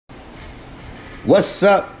What's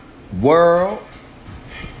up, world?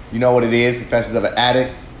 You know what it is, Confessions of an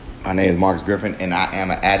Addict. My name is Marcus Griffin, and I am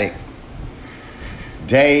an addict.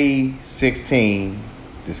 Day 16,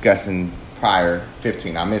 discussing prior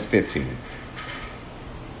 15. I missed 15.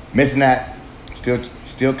 Missing that,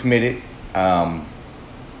 still committed. Part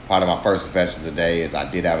of my first confession today is I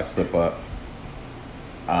did have a slip up.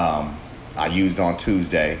 I used on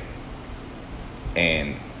Tuesday,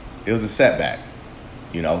 and it was a setback.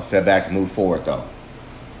 Setback to move forward, though.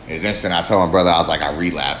 It was interesting. I told my brother, I was like, I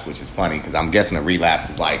relapsed, which is funny because I'm guessing a relapse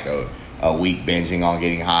is like a week binging on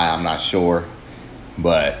getting high. I'm not sure.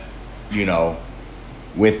 But,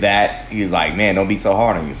 with that, he was like, man, don't be so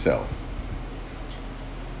hard on yourself.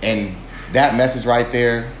 And that message right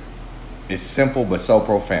there is simple but so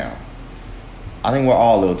profound. I think we're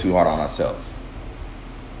all a little too hard on ourselves.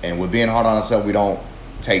 And with being hard on ourselves, we don't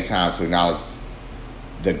take time to acknowledge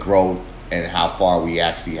the growth and how far we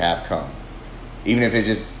actually have come. Even if it's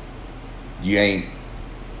just you ain't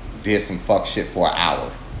did some fuck shit for an hour.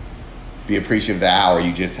 Be appreciative of the hour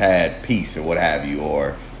you just had peace or what have you,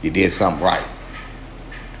 or you did something right.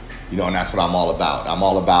 And that's what I'm all about. I'm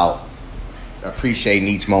all about appreciating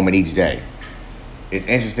each moment, each day. It's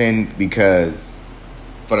interesting because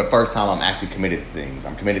for the first time, I'm actually committed to things.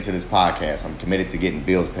 I'm committed to this podcast. I'm committed to getting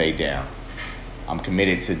bills paid down. I'm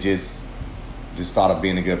committed to just thought of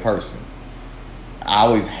being a good person. I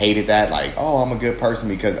always hated that, like, oh, I'm a good person,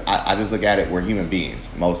 because I just look at it, we're human beings,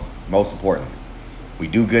 most importantly. We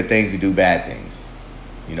do good things, we do bad things.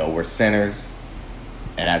 We're sinners,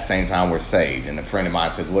 and at the same time, we're saved. And a friend of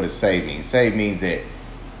mine says, what does saved mean? Saved means that,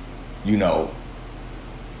 I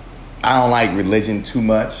don't like religion too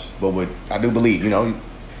much, but what I do believe,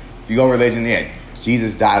 if you go religion, yeah,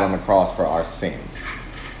 Jesus died on the cross for our sins,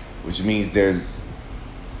 which means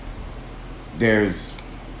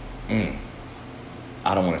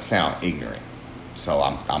I don't want to sound ignorant, so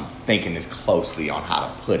I'm thinking this closely on how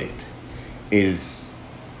to put it.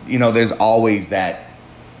 There's always that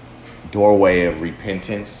doorway of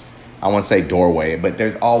repentance. I won't say doorway, but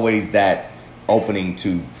there's always that opening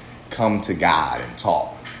to come to God and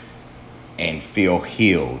talk and feel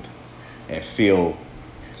healed and feel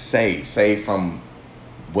saved from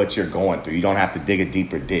what you're going through. You don't have to dig a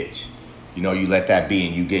deeper ditch. You let that be,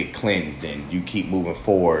 and you get cleansed, and you keep moving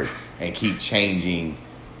forward and keep changing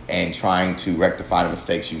and trying to rectify the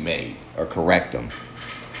mistakes you made or correct them.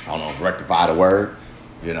 I don't know if rectify the word,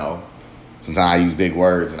 Sometimes I use big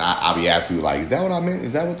words, and I'll be asking people like, is that what I meant?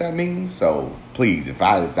 Is that what that means? So please, if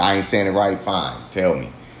I ain't saying it right, fine, tell me.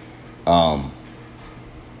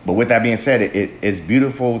 But with that being said, it's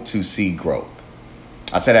beautiful to see growth.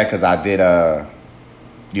 I say that because I did,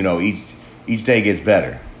 each day gets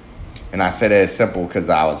better. And I said that it's simple because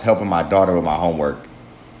I was helping my daughter with my homework.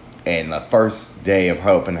 And the first day of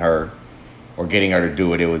helping her or getting her to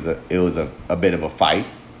do it, it was a bit of a fight.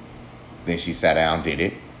 Then she sat down, did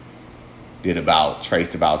it.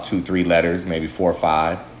 Traced about 2-3 letters, maybe 4 or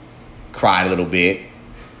 5. Cried a little bit.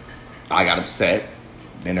 I got upset.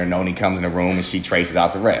 Then her noni comes in the room and she traces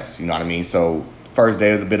out the rest. You know what I mean? So first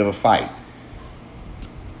day was a bit of a fight.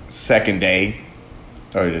 Second day,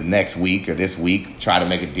 or the next week or this week, try to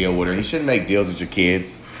make a deal with her. You shouldn't make deals with your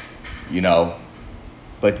kids,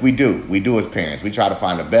 But we do as parents. We try to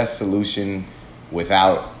find the best solution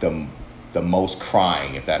without the most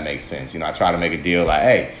crying, if that makes sense. I try to make a deal like,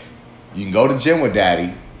 hey, you can go to the gym with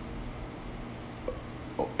daddy.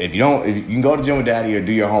 If you can go to the gym with daddy or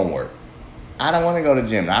do your homework. I don't want to go to the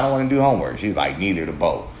gym. I don't want to do homework. She's like, neither to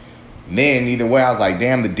both. And then either way, I was like,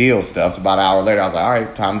 damn, the deal stuff. So about an hour later, I was like, all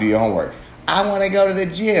right, time to do your homework. I want to go to the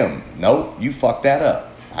gym. Nope, you fucked that up.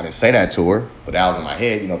 I didn't say that to her, but that was in my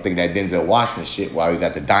head, thinking that Denzel Washington shit while he was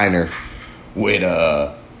at the diner with,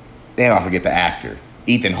 damn, I forget the actor,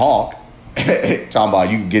 Ethan Hawke, talking about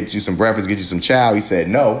you can get you some breakfast, get you some chow. He said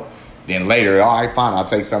no. Then later, all right, fine, I'll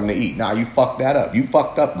take something to eat. Nah, you fucked that up. You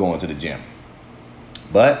fucked up going to the gym.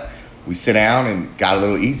 But we sit down and got a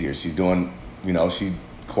little easier. She's doing, she's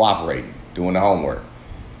cooperating, doing the homework.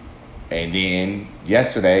 And then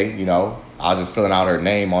yesterday, I was just filling out her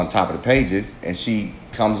name on top of the pages, and she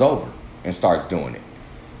comes over and starts doing it.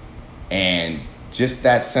 And just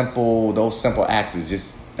those simple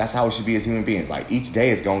acts that's how it should be as human beings. Like, each day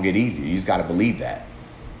is going to get easier. You just got to believe that.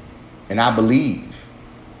 And I believe.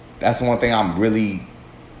 That's the one thing I'm really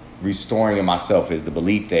restoring in myself, is the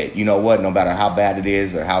belief that, no matter how bad it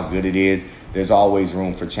is or how good it is, there's always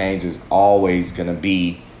room for change. There's always going to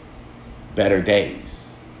be better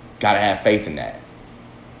days. Got to have faith in that.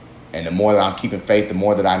 And the more that I'm keeping faith, the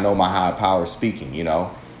more that I know my higher power is speaking,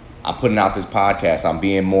 I'm putting out this podcast. I'm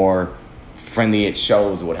being more friendly at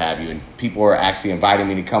shows or what have you. And people are actually inviting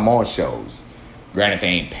me to come on shows. Granted, they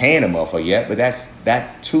ain't paying a motherfucker yet, but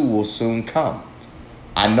that too will soon come.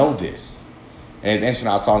 I know this. And it's interesting,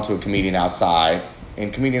 I was talking to a comedian outside,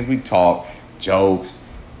 and comedians, we talk, jokes,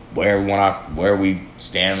 where we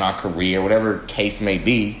stand in our career, whatever case may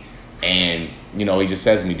be. And, you know, he just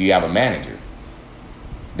says to me, do you have a manager?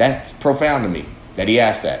 That's profound to me that he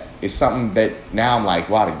asked that. It's something that now I'm like,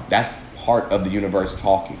 wow, that's part of the universe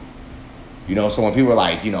talking. You know, so when people are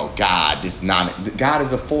like, you know, God is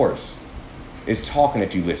a force. It's talking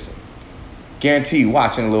if you listen. Guarantee you,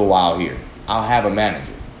 watch in a little while here, I'll have a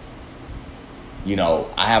manager. You know,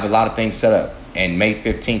 I have a lot of things set up. And May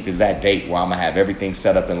 15th is that date where I'm going to have everything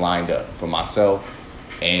set up and lined up for myself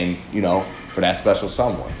and, you know, for that special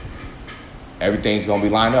someone. Everything's going to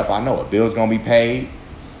be lined up. I know it. Bill's going to be paid.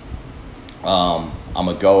 I'm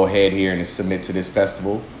going to go ahead here and submit to this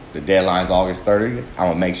festival. The deadline's August 30th. I'm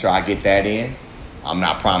going to make sure I get that in. I'm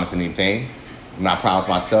not promising anything. I'm not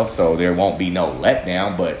promising myself, so there won't be no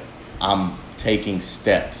letdown, but I'm taking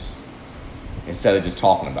steps instead of just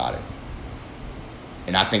talking about it.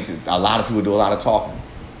 And I think that a lot of people do a lot of talking.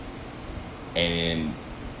 And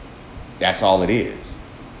that's all it is.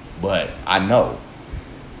 But I know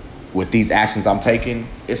with these actions I'm taking,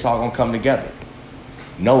 it's all going to come together.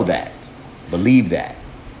 Know that. Believe that.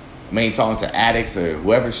 I mean, talking to addicts or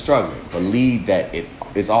whoever's struggling, believe that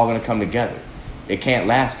it's all going to come together. It can't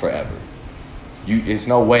last forever. There's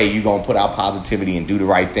no way you're going to put out positivity and do the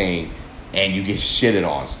right thing and you get shitted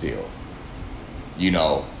on still. You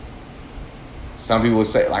know, some people will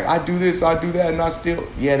say, like, I do this, I do that, and I still,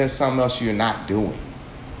 yeah, there's something else you're not doing.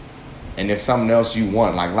 And there's something else you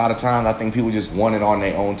want. Like, a lot of times, I think people just want it on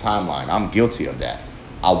their own timeline. I'm guilty of that.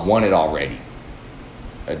 I want it already.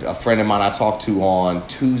 A friend of mine I talked to on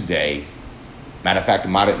Tuesday, matter of fact, it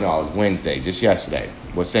was Wednesday, just yesterday,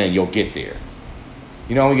 was saying, you'll get there.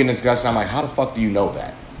 You know, when we get in discussion, I'm like, how the fuck do you know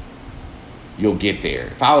that? You'll get there.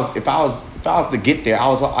 If I was to get there,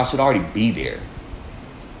 I should already be there.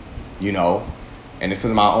 You know? And it's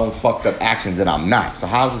because of my own fucked up actions that I'm not. So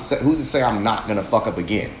who's to say I'm not going to fuck up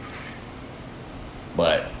again?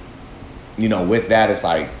 But, you know, with that, it's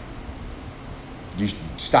like, you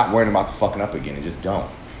stop worrying about the fucking up again and just don't.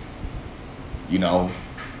 You know?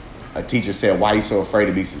 A teacher said, why are you so afraid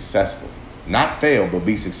to be successful? Not fail, but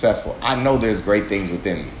be successful. I know there's great things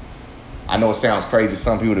within me. I know it sounds crazy to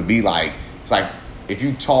some people to be like, it's like, if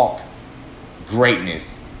you talk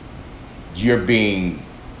greatness, you're being,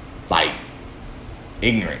 like,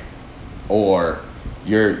 ignorant, or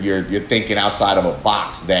you're thinking outside of a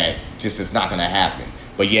box that just is not going to happen.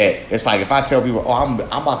 But yet, it's like if I tell people, oh, I'm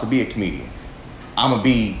about to be a comedian, I'm going to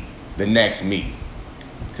be the next me.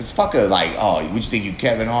 Because fucker, like, oh, would you think you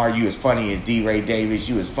Kevin Hart, you as funny as D. Ray Davis,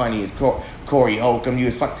 you as funny as Corey Holcomb, you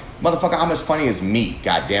as funny. Motherfucker, I'm as funny as me,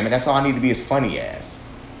 goddammit. That's all I need to be as funny as.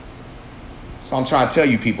 So I'm trying to tell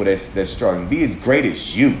you people that's struggling, be as great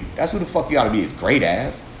as you. That's who the fuck you ought to be as great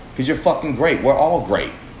as. Because you're fucking great. We're all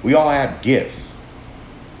great. We all have gifts.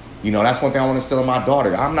 You know, that's one thing I want to instill in my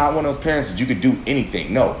daughter. I'm not one of those parents that you could do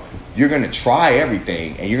anything. No, you're going to try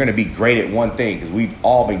everything, and you're going to be great at one thing, because we've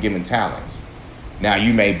all been given talents. Now,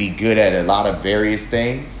 you may be good at a lot of various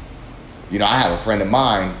things. You know, I have a friend of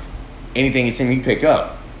mine, anything he sees me pick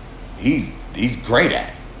up, he's great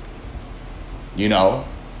at. You know,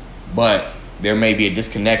 but there may be a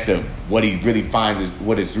disconnect of what he really finds is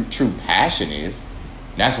what his true passion is.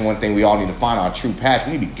 And that's the one thing we all need to find, our true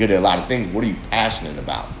passion. We need to be good at a lot of things. What are you passionate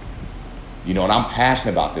about? You know, and I'm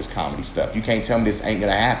passionate about this comedy stuff. You can't tell me this ain't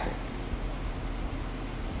going to happen.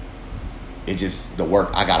 It's just the work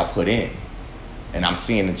I got to put in. And I'm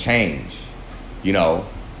seeing the change. You know,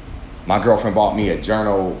 my girlfriend bought me a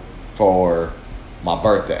journal for my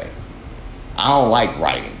birthday. I don't like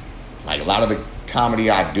writing. Like, a lot of the comedy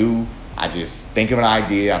I do, I just think of an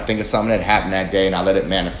idea. I think of something that happened that day, and I let it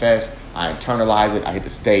manifest. I internalize it. I hit the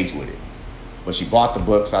stage with it. But she bought the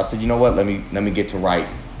book, so I said, you know what? Let me get to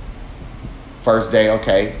writing. First day,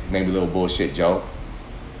 okay, maybe a little bullshit joke.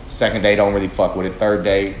 Second day, don't really fuck with it. Third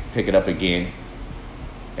day, pick it up again.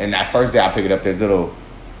 And that first day I pick it up, there's little,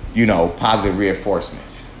 you know, positive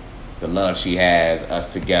reinforcements. The love she has,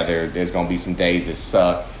 us together. There's going to be some days that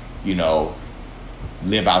suck, you know,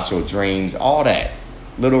 live out your dreams, all that.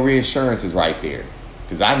 Little reassurance is right there.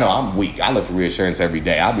 Because I know I'm weak. I look for reassurance every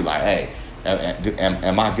day. I'll be like, hey,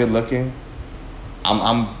 am I good looking?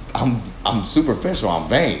 I'm superficial. I'm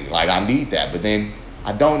vain. Like, I need that. But then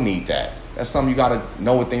I don't need that. That's something you got to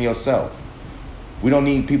know within yourself. We don't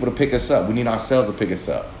need people to pick us up. We need ourselves to pick us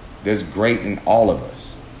up. There's great in all of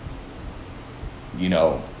us. You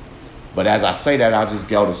know. But as I say that, I'll just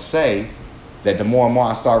go to say that the more and more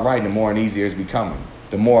I start writing, the more and easier it's becoming.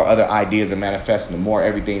 the more other ideas are manifesting, the more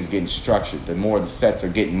everything's getting structured, the more the sets are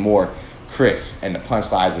getting more crisp and the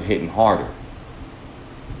punchlines are hitting harder.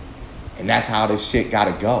 And that's how this shit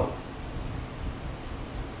gotta go.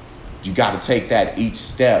 You gotta take that each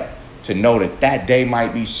step to know that that day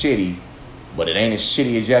might be shitty, but it ain't as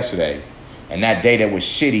shitty as yesterday. And that day that was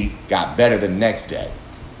shitty got better the next day.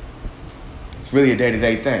 It's really a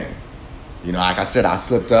day-to-day thing. You know, like I said, I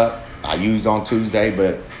slipped up. I used on Tuesday,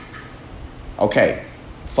 but okay,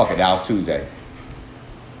 fuck it, that was Tuesday.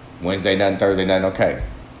 Wednesday, nothing. Thursday, nothing. Okay.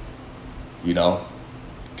 You know,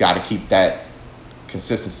 got to keep that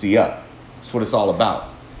consistency up. That's what it's all about.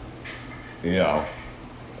 You know.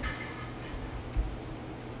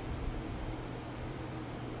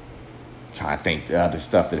 Trying to think the other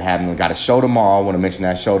stuff that happened. We got a show tomorrow. I want to mention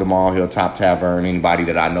that show tomorrow. Hilltop Tavern. Anybody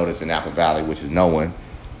that I notice in Napa Valley, which is no one.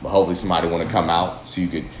 But hopefully somebody want to come out so you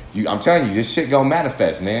could. I'm telling you, this shit gonna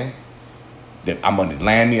manifest, man. That I'm gonna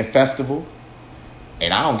land me a festival,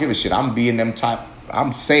 and I don't give a shit. I'm being them type.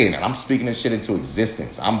 I'm saying it. I'm speaking this shit into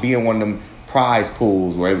existence. I'm being one of them prize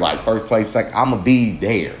pools where it's like first place, second. I'm gonna be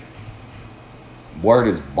there. Word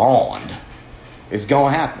is bond. It's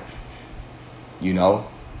gonna happen. You know.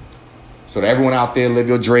 So to everyone out there, live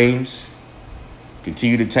your dreams.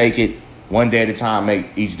 Continue to take it one day at a time.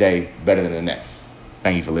 Make each day better than the next.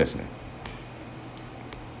 Thank you for listening.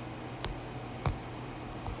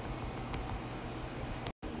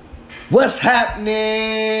 What's happening?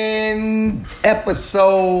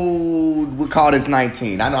 Episode, we'll call this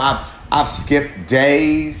 19. I know I've skipped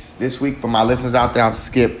days this week for my listeners out there. I don't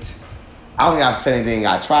think I've said anything.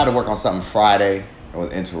 I tried to work on something Friday. I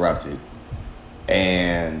was interrupted.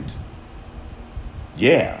 And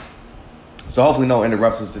yeah. So hopefully no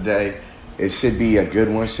interruptions today. It should be a good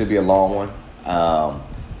one. Should be a long one.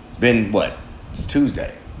 It's been it's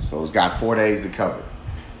Tuesday, so it's got 4 days to cover.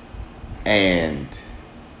 And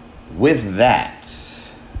with that,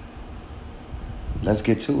 let's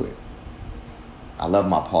get to it. I love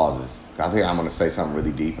my pauses. I think I'm going to say something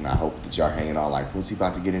really deep, and I hope that y'all hanging on like, what's he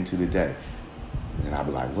about to get into today? And I'll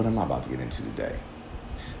be like, what am I about to get into today?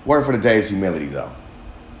 Word for the day is humility, though.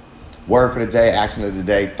 Word for the day, action of the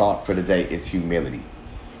day, thought for the day is humility.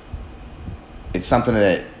 It's something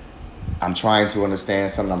that I'm trying to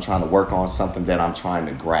understand, something I'm trying to work on, something that I'm trying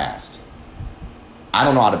to grasp. I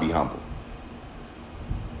don't know how to be humble.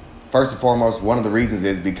 First and foremost, one of the reasons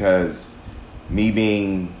is because me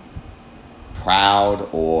being proud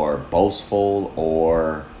or boastful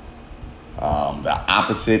or the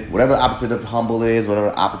opposite, whatever the opposite of humble is, whatever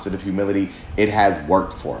the opposite of humility, it has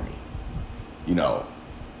worked for me. You know,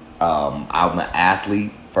 I'm an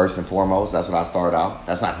athlete, first and foremost. That's what I started out.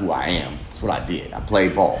 That's not who I am. That's what I did. I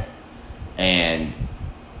played ball. And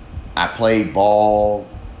I played ball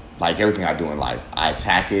like everything I do in life. I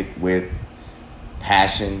attack it with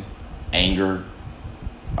passion, anger.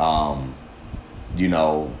 You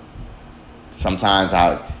know, sometimes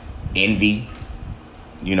I envy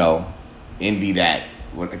that.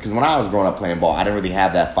 Because when I was growing up playing ball, I didn't really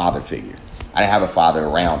have that father figure. I didn't have a father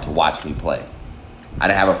around to watch me play. I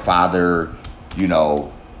didn't have a father,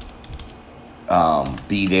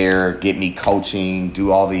 be there, get me coaching,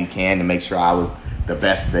 do all that he can to make sure I was the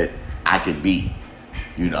best that I could be.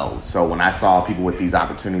 So when I saw people with these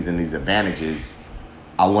opportunities and these advantages,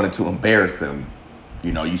 I wanted to embarrass them.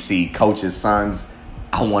 You see coaches' sons,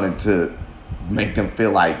 I wanted to make them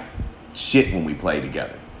feel like shit when we played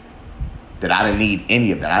together. That I didn't need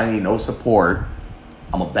any of that. I didn't need no support.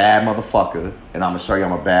 I'm a bad motherfucker, and I'm going to show you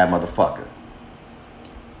I'm a bad motherfucker.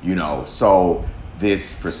 So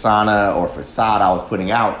this persona or facade I was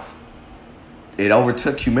putting out, it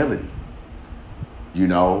overtook humility,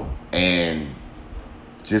 and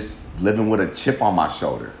just living with a chip on my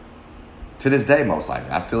shoulder. To this day, most likely.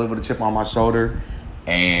 I still live with a chip on my shoulder,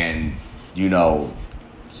 and,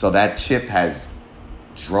 so that chip has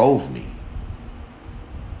drove me.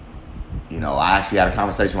 I actually had a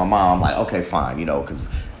conversation with my mom. I'm like, okay, fine, because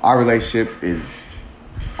our relationship is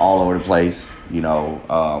all over the place,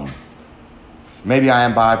 Maybe I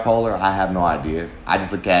am bipolar. I have no idea. I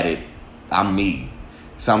just look at it. I'm me.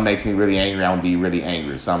 Something makes me really angry. I'm going to be really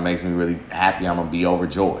angry. Something makes me really happy. I'm going to be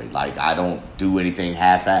overjoyed. Like, I don't do anything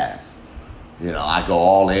half-assed. I go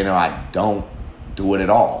all in or I don't do it at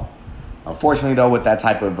all. Unfortunately, though, with that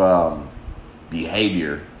type of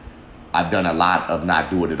behavior, I've done a lot of not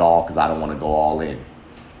do it at all because I don't want to go all in.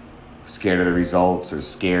 Scared of the results or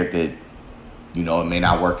scared that, it may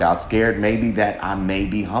not work out. Scared maybe that I may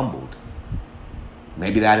be humbled.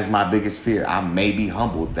 Maybe that is my biggest fear. I may be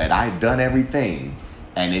humbled that I've done everything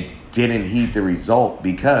and it didn't heed the result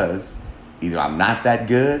because either I'm not that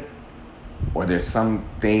good or there's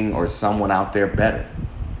something or someone out there better.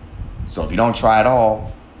 So if you don't try at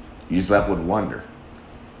all, you're just left with wonder.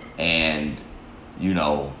 And, you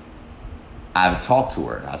know, I've talked to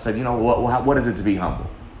her. I said, you know, what is it to be humble?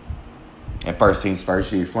 And first things first,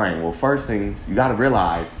 she explained, well, first things, you got to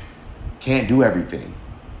realize you can't do everything.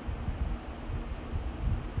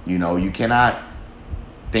 You know, you cannot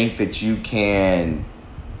think that you can,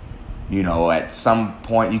 you know, at some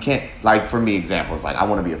point, you can't, like for me, examples, like I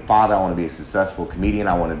want to be a father, I want to be a successful comedian,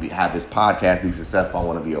 I want to have this podcast be successful, I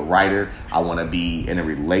want to be a writer, I want to be in a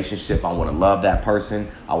relationship, I want to love that person,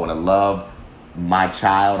 I want to love my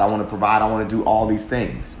child, I want to provide, I want to do all these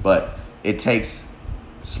things. But it takes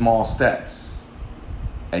small steps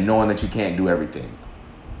and knowing that you can't do everything.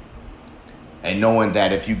 And knowing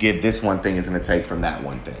that if you get this one thing, it's going to take from that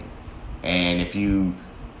one thing. And if you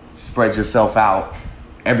spread yourself out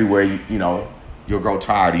everywhere, you know, you'll grow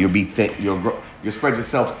tired. You'll be thick. You'll spread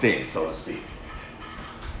yourself thin, so to speak.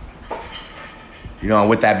 You know, and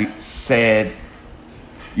with that being said,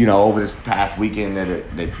 you know, over this past weekend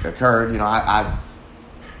that occurred, you know, I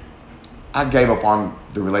gave up on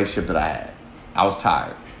the relationship that I had. I was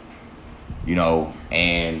tired, you know,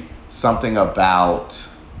 and something about,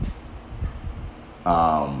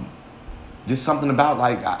 just something about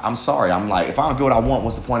like, I'm sorry. I'm like, if I don't get what I want,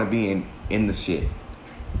 what's the point of being in the shit?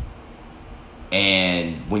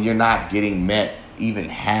 And when you're not getting met even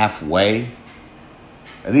halfway,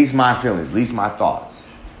 at least my feelings, at least my thoughts,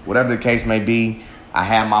 whatever the case may be, I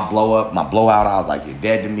had my blowout. I was like, you're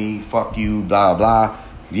dead to me. Fuck you, blah, blah.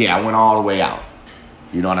 Yeah, I went all the way out.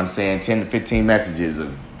 You know what I'm saying? 10 to 15 messages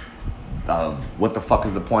of what the fuck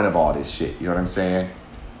is the point of all this shit? You know what I'm saying?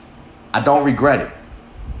 I don't regret it.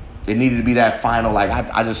 It needed to be that final, like,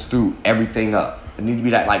 I just threw everything up. It needed to be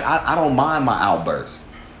that, like, I don't mind my outbursts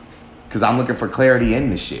because I'm looking for clarity in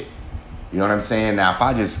this shit. You know what I'm saying? Now, if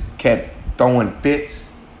I just kept throwing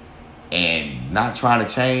fits and not trying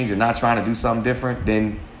to change and not trying to do something different,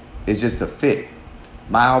 then it's just a fit.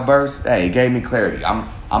 My outburst, hey, it gave me clarity.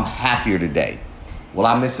 I'm happier today. Will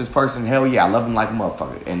I miss this person? Hell yeah, I love him like a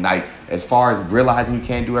motherfucker. And like, as far as realizing you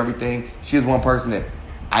can't do everything, she was one person that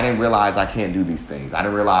I didn't realize I can't do these things. I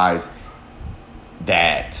didn't realize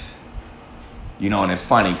that, you know, and it's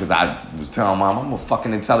funny because I was telling Mom, I'm a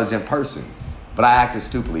fucking intelligent person. But I acted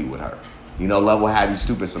stupidly with her. You know, love will have you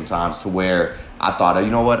stupid sometimes to where I thought, you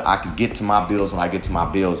know what, I could get to my bills when I get to my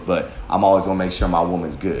bills, but I'm always going to make sure my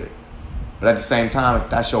woman's good. But at the same time, if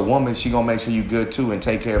that's your woman, she going to make sure you good too and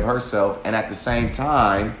take care of herself. And at the same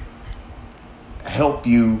time, help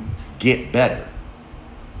you get better.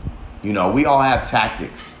 You know, we all have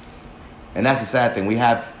tactics. And that's the sad thing. We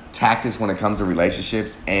have tactics when it comes to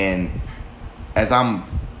relationships. And as I'm,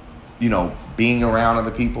 you know, being around other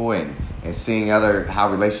people and seeing how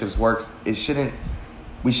relationships works, we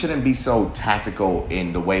shouldn't be so tactical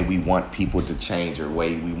in the way we want people to change or the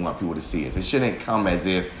way we want people to see us. It shouldn't come as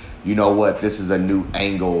if, you know what, this is a new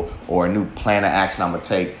angle or a new plan of action I'm going to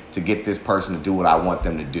take to get this person to do what I want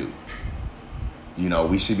them to do. You know,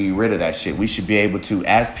 we should be rid of that shit. We should be able to,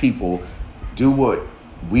 as people, do what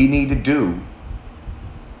we need to do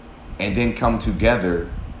and then come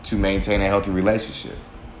together to maintain a healthy relationship.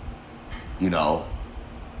 You know,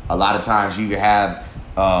 a lot of times you can have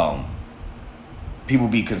people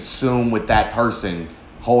be consumed with that person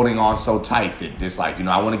holding on so tight that it's like, you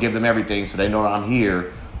know, I want to give them everything so they know that I'm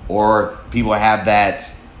here. Or people have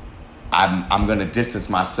that, I'm going to distance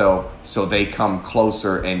myself so they come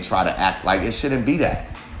closer and try to act like it shouldn't be that.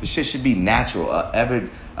 This shit should be natural. Avid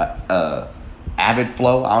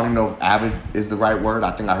flow. I don't even know if avid is the right word.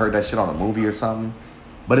 I think I heard that shit on a movie or something.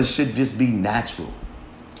 But it should just be natural.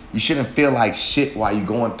 You shouldn't feel like shit while you're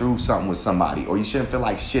going through something with somebody. Or you shouldn't feel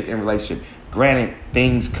like shit in a relationship. Granted,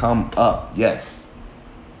 things come up, yes.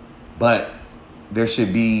 But there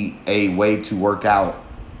should be a way to work out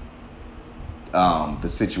the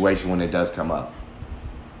situation when it does come up.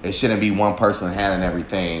 It shouldn't be one person handling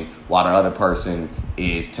everything while the other person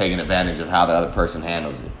is taking advantage of how the other person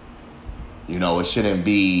handles it. You know, it shouldn't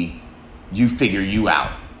be you figure you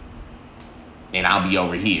out and I'll be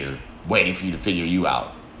over here waiting for you to figure you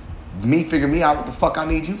out. Me figure me out, what the fuck I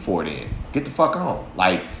need you for then? Get the fuck on.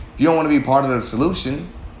 Like, if you don't want to be part of the solution,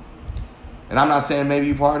 and I'm not saying maybe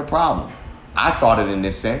you're part of the problem. I thought it in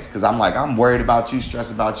this sense because I'm like, I'm worried about you,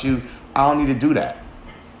 stressed about you. I don't need to do that.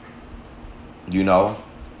 You know,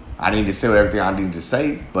 I need to say everything I need to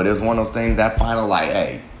say, but it was one of those things that final like,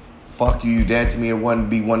 hey, fuck you, you dead to me. It wouldn't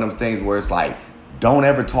be one of those things where it's like, don't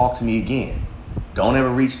ever talk to me again. Don't ever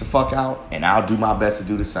reach the fuck out, and I'll do my best to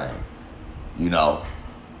do the same. You know?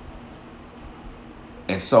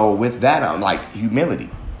 And so with that, I'm like, humility.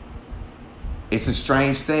 it's a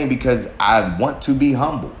strange thing because I want to be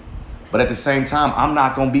humble. But at the same time, I'm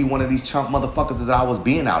not going to be one of these chump motherfuckers as I was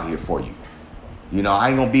being out here for you. You know, I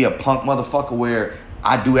ain't going to be a punk motherfucker where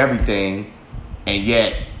I do everything and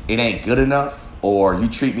yet it ain't good enough, or you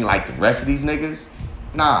treat me like the rest of these niggas.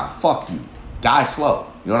 Nah, fuck you. Die slow.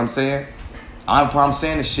 You know what I'm saying? I'm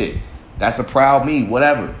saying this shit. That's a proud me,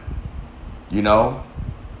 whatever. You know?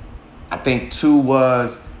 I think two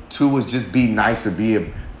was just be nicer, be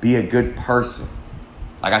a good person.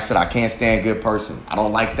 Like I said, I can't stand good person. I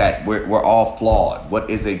don't like that. We're all flawed. What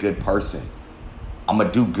is a good person? I'm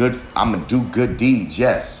gonna do good deeds,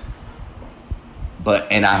 yes.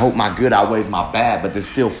 And I hope my good outweighs my bad, but there's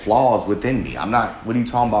still flaws within me. What are you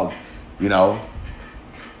talking about? You know,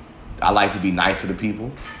 I like to be nicer to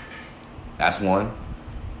people. That's one.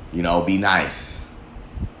 You know, be nice.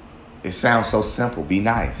 It sounds so simple. Be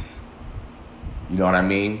nice. You know what I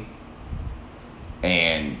mean?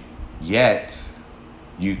 And yet,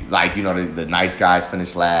 the nice guys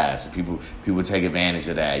finish last. People take advantage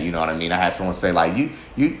of that. You know what I mean? I had someone say, like, you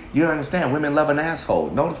don't understand. Women love an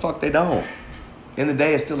asshole. No, the fuck they don't. In the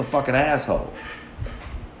day, it's still a fucking asshole.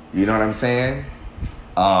 You know what I'm saying?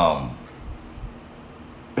 I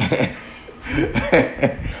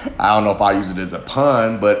don't know if I use it as a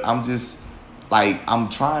pun, but I'm just, like, I'm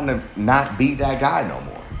trying to not be that guy no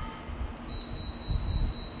more.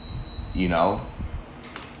 You know?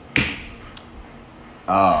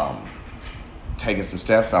 Taking some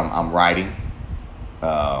steps. I'm writing.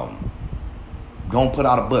 Gonna put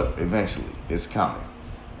out a book eventually. It's coming.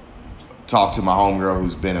 Talked to my homegirl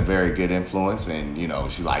who's been a very good influence, and you know,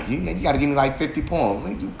 she's like, you got to give me like 50 poems.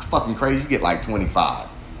 Like, you fucking crazy. You get like 25,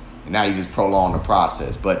 and now you just prolong the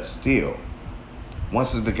process. But still,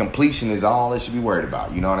 once the completion is all it should be worried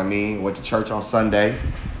about. You know what I mean? Went to church on Sunday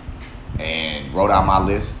and wrote out my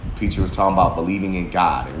list. The preacher was talking about believing in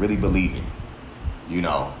God and really believing. You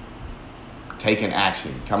know, taking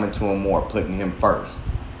action, coming to him more, putting him first,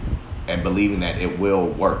 and believing that it will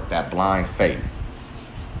work. That blind faith.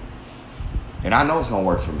 And I know it's going to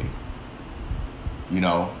work for me. You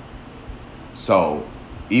know? So,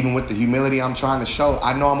 even with the humility I'm trying to show,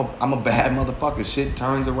 I know I'm a bad motherfucker. Shit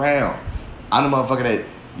turns around. I'm the motherfucker that,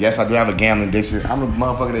 yes, I do have a gambling addiction. I'm the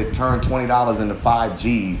motherfucker that turned $20 into 5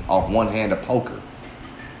 G's off one hand of poker.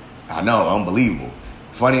 I know, unbelievable.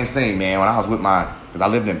 Funniest thing, man, when I was with because I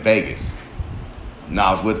lived in Vegas. And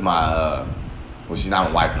I was with my, she's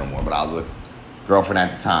not my wife no more, but I was with girlfriend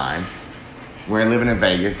at the time. We're living in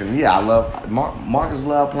Vegas, and yeah, Marcus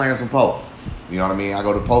love playing some poker. You know what I mean? I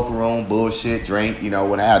go to the poker room, bullshit, drink, you know,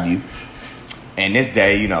 what have you. And this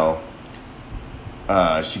day, you know,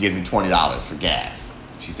 she gives me $20 for gas.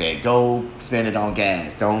 She said, go spend it on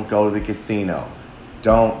gas. Don't go to the casino.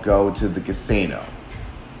 Don't go to the casino.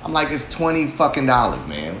 I'm like, it's $20 fucking dollars,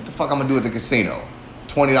 man. What the fuck I'm gonna do at the casino?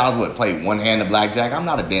 $20 what? Play one hand of blackjack? I'm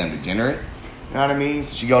not a damn degenerate. You know what I mean?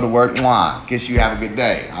 So she go to work, mwah, kiss you, have a good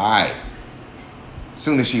day. All right.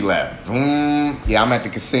 Soon as she left, yeah, I'm at the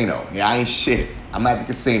casino. Yeah, I ain't shit. I'm at the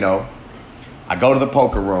casino. I go to the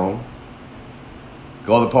poker room.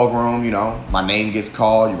 You know, my name gets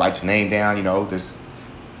called. You write your name down, you know.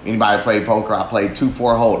 Anybody play poker, I played 2-4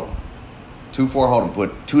 Hold'em. 2-4 Hold'em.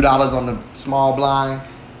 Put $2 on the small blind.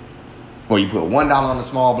 Well, you put $1 on the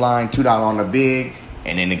small blind, $2 on the big,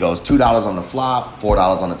 and then it goes $2 on the flop,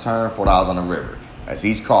 $4 on the turn, $4 on the river. That's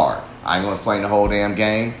each card. I ain't gonna explain the whole damn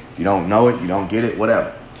game. If you don't know it, you don't get it,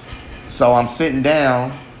 whatever. So I'm sitting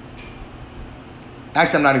down.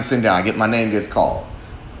 Actually, I'm not even sitting down. My name gets called.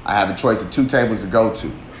 I have a choice of 2 tables to go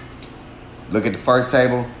to. Look at the first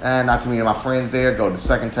table. Not too many of my friends there. Go to the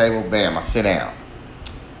second table. Bam, I sit down.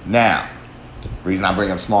 Now, reason I bring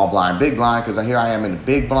up small blind, big blind, because here I am in the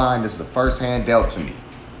big blind. This is the first hand dealt to me.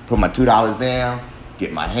 Put my $2 down.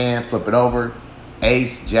 Get my hand, flip it over.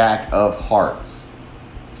 Ace, Jack of Hearts.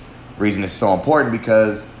 Reason it's so important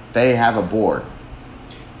because they have a board,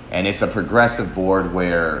 and it's a progressive board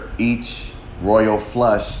where each royal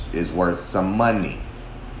flush is worth some money.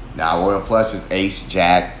 Now, royal flush is ace,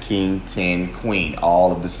 jack, king, 10, queen,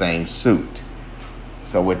 all of the same suit.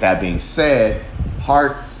 So with that being said,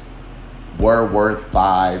 hearts were worth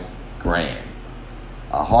 $5,000.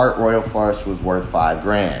 A heart royal flush was worth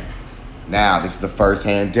 $5,000. Now, this is the first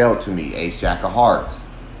hand dealt to me, ace, jack of hearts.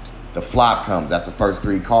 The flop comes. That's the first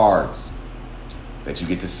 3 cards that you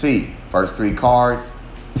get to see. First 3 cards,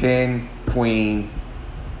 10, queen,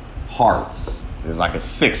 hearts. There's like a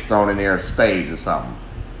 6 thrown in there of spades or something.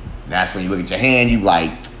 And that's when you look at your hand, you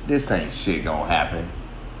like, this ain't shit gonna happen.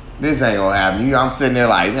 This ain't gonna happen. You know, I'm sitting there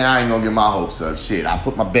like, man, I ain't gonna get my hopes up. Shit, I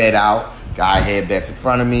put my bet out. Guy head bets in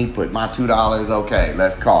front of me. Put my $2. Okay,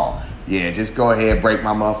 let's call. Yeah, just go ahead, break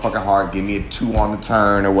my motherfucking heart, give me a 2 on the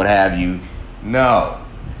turn or what have you. No.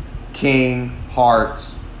 King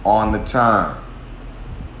Hearts on the turn.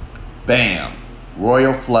 Bam.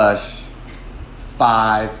 Royal flush.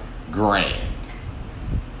 $5 grand.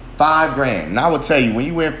 $5 grand. And I will tell you, when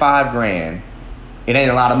you win $5 grand, it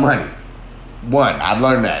ain't a lot of money. 1, I've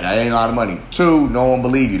learned that. That ain't a lot of money. 2, no one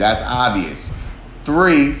believe you. That's obvious.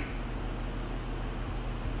 3,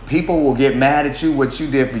 people will get mad at you what you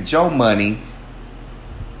did with your money.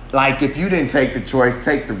 Like if you didn't take the choice,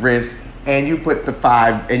 take the risk, and you put the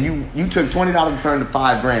 5, and you took $20 to turn to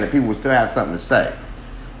 $5 grand, and people will still have something to say.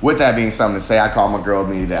 With that being something to say, I called my girl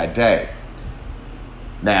me that day.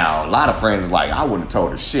 Now, a lot of friends was like, I wouldn't have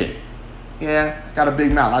told her shit. Yeah, I got a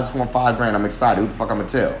big mouth. I just want $5 grand. I'm excited. Who the fuck I'm gonna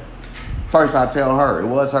tell? First, I tell her. It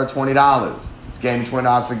was her $20. She gave me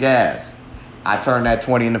 $20 for gas. I turned that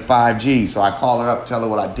 20 into 5G. So I call her up, tell her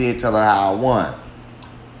what I did, tell her how I won.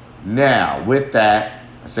 Now, with that,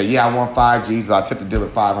 I say, yeah, I won 5Gs, but I tipped the dealer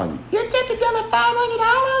 $500. You tipped the dealer $500?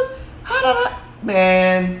 How did I?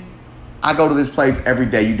 Man, I go to this place every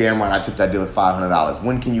day. You damn right I tipped that dealer $500.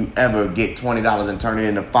 When can you ever get $20 and turn it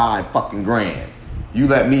into $5 fucking grand? You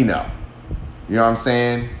let me know. You know what I'm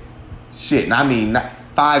saying? Shit, and I mean, not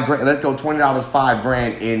 $5 grand. Let's go $20, $5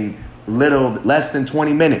 grand in less than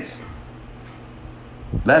 20 minutes.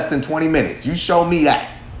 Less than 20 minutes. You show me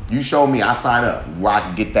that. You show me. I sign up where I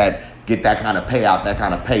can get that kind of payout, that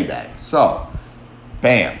kind of payback. So,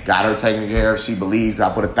 bam, got her taken care of. She believes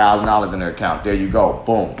I put $1,000 in her account. There you go.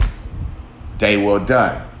 Boom. Day well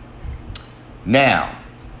done. Now,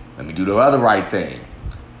 let me do the other right thing.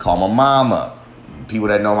 Call my mom up. People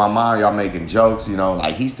that know my mom, y'all making jokes, you know,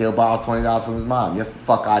 like he still borrows $20 from his mom. Yes, the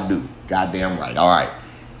fuck I do. Goddamn right. All right.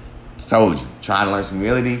 Told you. Trying to learn some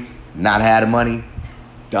humility. Not have the money.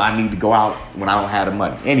 Do I need to go out when I don't have the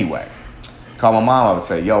money? Anyway, call my mom up and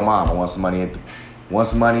say, yo, mom, I want some money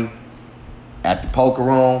at the poker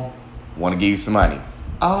room. Want to give you some money.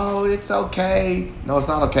 Oh, it's okay. No, it's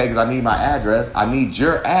not okay because I need my address. I need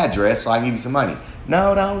your address so I can give you some money.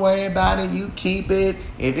 No, don't worry about it. You keep it.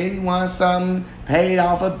 If you want something, paid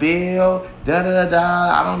off a bill,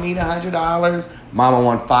 I don't need $100. Mama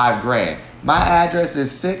want $5 grand. My address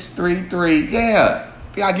is 633. Yeah,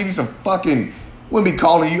 I'll give you some fucking. Wouldn't be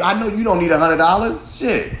calling you. I know you don't need $100.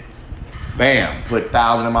 Shit. Bam. Put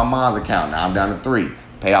 1,000 in my mom's account. Now I'm down to 3.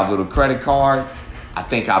 Pay off a little credit card. I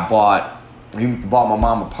think I bought my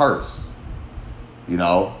mom a purse. You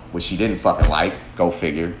know, which she didn't fucking like. Go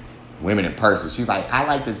figure. Women in purses. She's like, I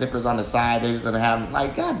like the zippers on the side. They just gonna have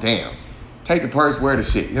like, goddamn. Take the purse, wear the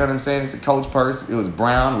shit. You know what I'm saying? It's a Coach purse. It was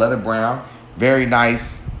brown, leather brown. Very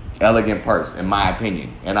nice, elegant purse, in my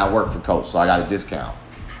opinion. And I work for Coach, so I got a discount.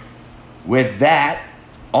 With that,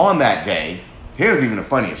 on that day, here's even the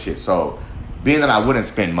funniest shit. So, being that I wouldn't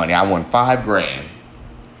spend money, I won $5 grand.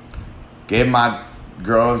 Give my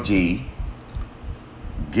girl's G.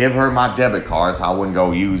 Give her my debit card so I wouldn't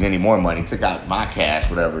go use any more money. Took out my cash,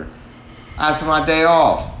 whatever. I spent my day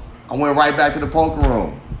off. I went right back to the poker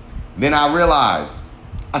room. Then I realized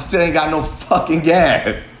I still ain't got no fucking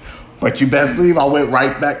gas. But you best believe I went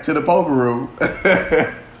right back to the poker room.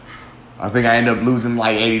 I think I ended up losing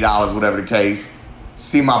like $80, whatever the case.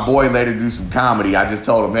 See my boy later do some comedy. I just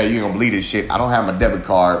told him, hey, you ain't gonna believe this shit. I don't have my debit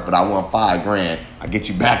card, but I won $5 grand. I'll get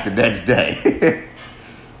you back the next day.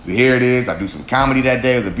 So here it is. I do some comedy that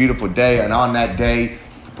day. It was a beautiful day. And on that day,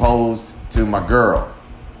 proposed to my girl.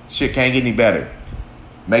 Shit can't get any better.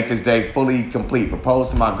 Make this day fully complete.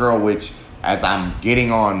 Proposed to my girl, which as I'm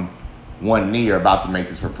getting on one knee or about to make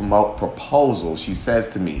this proposal, she says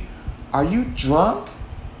to me, are you drunk?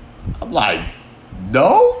 I'm like,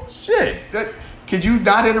 no? Shit. Could you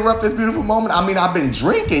not interrupt this beautiful moment? I mean, I've been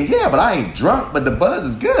drinking, yeah, but I ain't drunk, but the buzz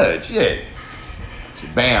is good. Shit. So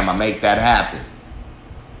bam, I make that happen.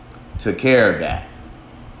 Took care of that.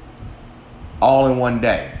 All in one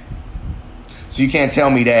day. So you can't tell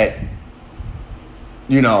me that,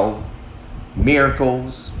 you know,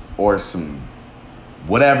 miracles or some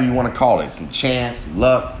whatever you want to call it, some chance,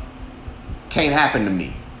 luck, can't happen to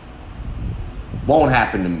me. Won't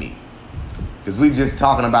happen to me. Because we're just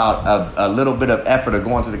talking about a little bit of effort of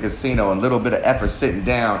going to the casino, and a little bit of effort sitting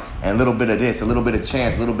down, and a little bit of this, a little bit of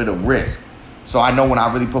chance, a little bit of risk. So I know when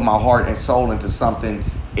I really put my heart and soul into something,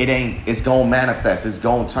 it's going to manifest. It's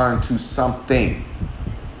going to turn to something.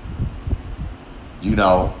 You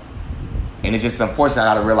know? And it's just unfortunate.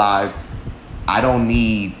 I got to realize I don't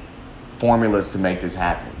need formulas to make this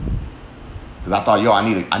happen. Because I thought, yo, I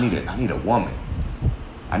need a woman.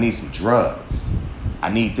 I need some drugs. I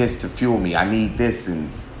need this to fuel me. I need this,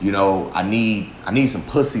 and you know, I need some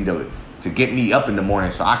pussy to to get me up in the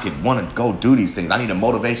morning so I could want to go do these things. I need a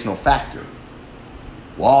motivational factor.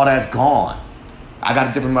 Well, all that's gone. I got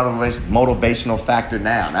a different motivational factor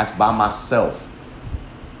now. And that's by myself.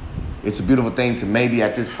 It's a beautiful thing to maybe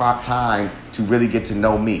at this time to really get to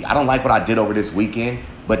know me. I don't like what I did over this weekend,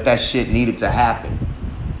 but that shit needed to happen.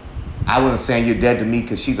 I wasn't saying you're dead to me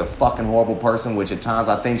because she's a fucking horrible person, which at times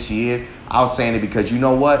I think she is. I was saying it because you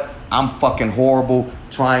know what? I'm fucking horrible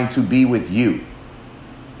trying to be with you.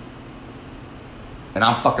 And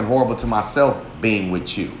I'm fucking horrible to myself being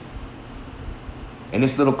with you. And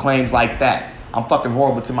it's little claims like that. I'm fucking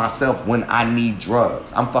horrible to myself when I need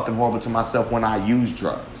drugs. I'm fucking horrible to myself when I use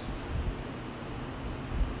drugs.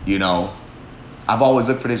 You know, I've always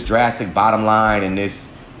looked for this drastic bottom line and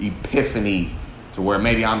this epiphany to where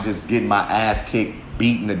maybe I'm just getting my ass kicked,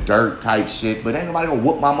 beating the dirt type shit, but ain't nobody gonna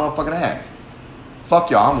whoop my motherfucking ass. Fuck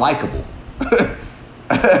y'all, I'm likable.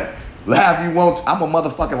 Laugh you won't, I'm a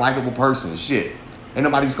motherfucking likable person, shit. Ain't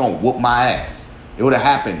nobody's gonna whoop my ass. It would have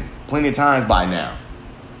happened plenty of times by now.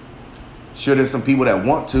 Sure, there's some people that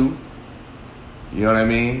want to. You know what I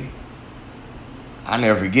mean? I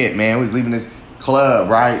never forget, man. We was leaving this club,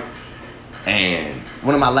 right? And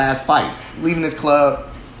one of my last fights, leaving this club,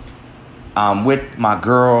 I'm with my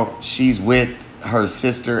girl. She's with her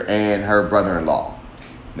sister and her brother-in-law.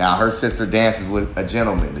 Now, her sister dances with a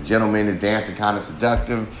gentleman. The gentleman is dancing kind of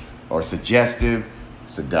seductive or suggestive.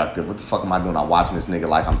 Seductive. What the fuck am I doing? I'm watching this nigga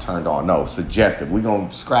like I'm turned on. No, suggestive. We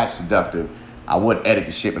gonna scratch seductive. I would edit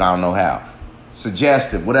the shit, but I don't know how.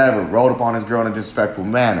 Suggestive, whatever. Rolled up on this girl in a disrespectful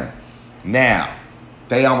manner. Now,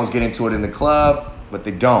 they almost get into it in the club, but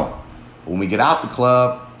they don't. When we get out the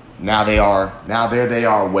club, now they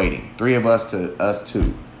are waiting. 3 of us to us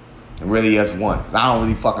 2. And really us 1. Because I don't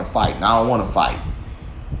really fucking fight. And I don't want to fight.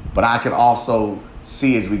 But I could also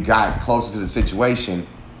see as we got closer to the situation,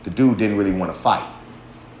 the dude didn't really want to fight.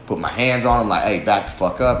 Put my hands on him like, hey, back the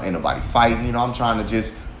fuck up. Ain't nobody fighting. You know, I'm trying to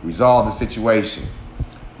just resolve the situation.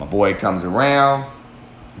 My boy comes around.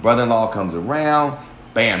 Brother-in-law comes around.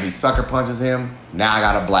 Bam, he sucker punches him. Now I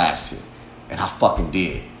gotta blast you. And I fucking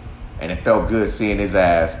did. And it felt good seeing his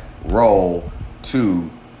ass roll to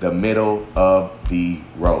the middle of the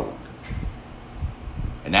road.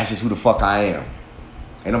 And that's just who the fuck I am.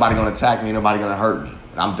 Ain't nobody gonna attack me. Ain't nobody gonna hurt me.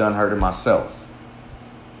 And I'm done hurting myself.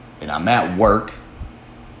 And I'm at work.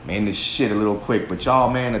 Man, this shit a little quick. But y'all,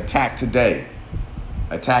 man, attack today.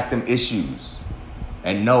 Attack them issues.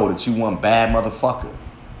 And know that you one bad motherfucker.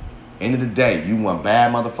 End of the day, you one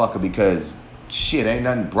bad motherfucker because shit, ain't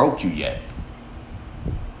nothing broke you yet.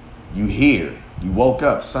 You here. You woke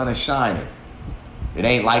up. Sun is shining. It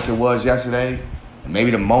ain't like it was yesterday. And maybe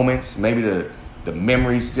the moments, maybe the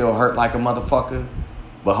memories still hurt like a motherfucker.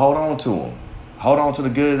 But hold on to them. Hold on to the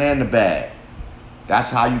good and the bad. That's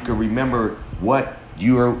how you can remember what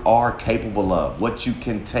you are capable of. What you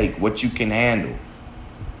can take. What you can handle.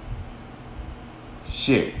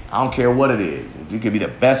 Shit, I don't care what it is. If you could be the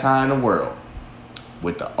best high in the world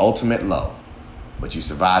with the ultimate low, but you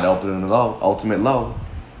survived the ultimate low,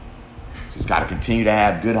 just got to continue to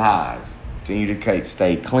have good highs. Continue to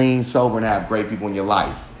stay clean, sober, and have great people in your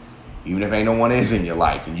life. Even if ain't no one is in your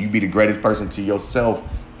life. And you be the greatest person to yourself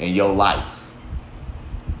in your life.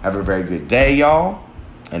 Have a very good day, y'all.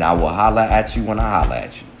 And I will holla at you when I holla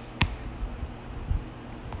at you.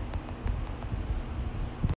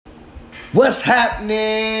 What's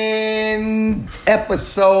happening?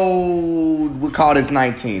 Episode, we call this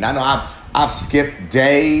 19. I know I've skipped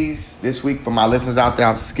days this week. For my listeners out there,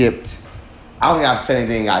 I've skipped. I don't think I've said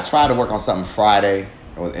anything. I tried to work on something Friday.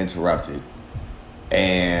 I was interrupted.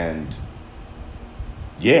 And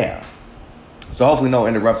yeah. So hopefully no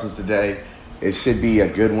interruptions today. It should be a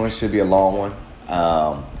good one. Should be a long one.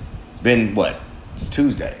 It's been, It's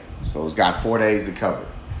Tuesday. So it's got 4 days to cover.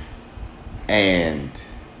 And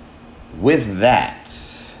with that,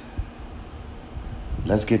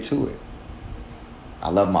 let's get to it. I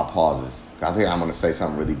love my pauses. I think I'm going to say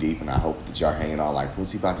something really deep, and I hope that y'all hanging on like,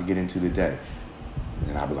 what's he about to get into today?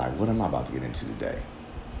 And I'll be like, what am I about to get into today?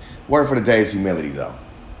 Word for the day is humility, though.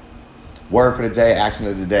 Word for the day, action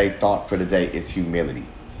of the day, thought for the day is humility.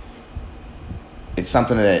 It's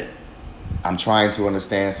something that I'm trying to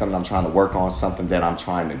understand, something I'm trying to work on, something that I'm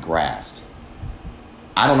trying to grasp.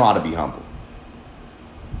 I don't know how to be humble.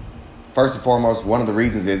 First and foremost, one of the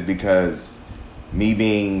reasons is because me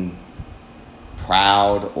being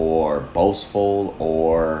proud or boastful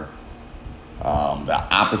or the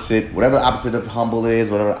opposite, whatever the opposite of humble is,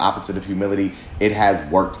 whatever the opposite of humility, it has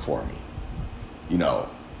worked for me. You know,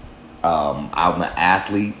 I'm an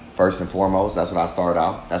athlete first and foremost. That's what I started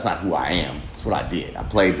out. That's not who I am. That's what I did. I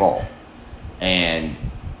played ball. And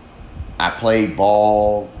I played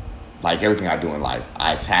ball like everything I do in life,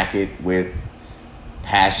 I attack it with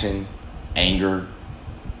passion, anger.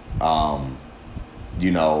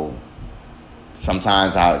 You know,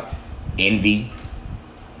 sometimes I envy.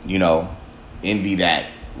 You know, envy that,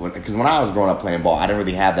 because when I was growing up playing ball, I didn't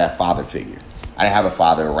really have that father figure. I didn't have a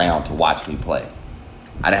father around to watch me play.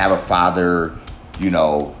 I didn't have a father, you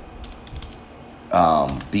know,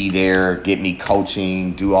 be there, get me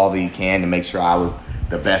coaching, do all that he can to make sure I was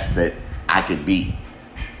the best that I could be.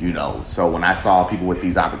 You know, so when I saw people with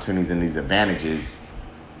these opportunities and these advantages,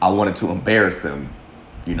 I wanted to embarrass them.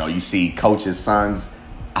 You know, you see coaches' sons,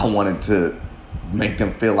 I wanted to make them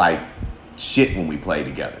feel like shit when we played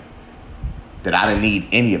together. That I didn't need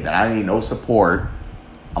any of that. I didn't need no support.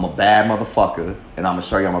 I'm a bad motherfucker, and I'm going to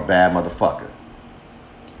show you I'm a bad motherfucker.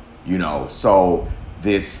 You know, so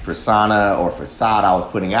this persona or facade I was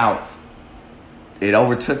putting out, it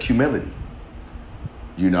overtook humility.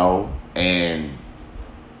 You know, and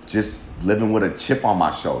just living with a chip on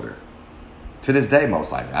my shoulder. To this day,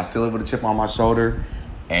 most likely. I still live with a chip on my shoulder.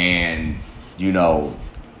 And, you know,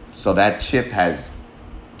 so that chip has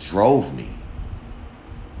drove me.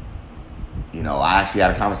 You know, I actually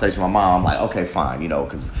had a conversation with my mom. I'm like, okay, fine, you know,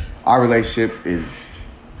 because our relationship is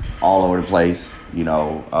all over the place. You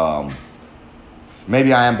know,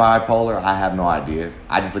 maybe I am bipolar. I have no idea.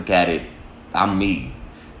 I just look at it, I'm me.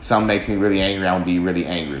 Something makes me really angry, I'm going to be really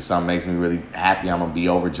angry. Something makes me really happy, I'm going to be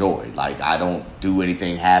overjoyed. Like, I don't do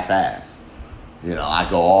anything half-assed. You know, I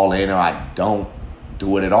go all in or I don't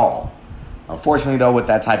do it at all. Unfortunately, though, with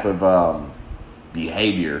that type of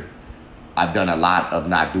behavior, I've done a lot of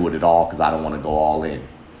not do it at all because I don't want to go all in.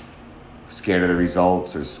 Scared of the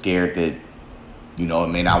results or scared that, you know, it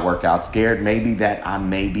may not work out. Scared maybe that I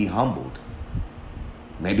may be humbled.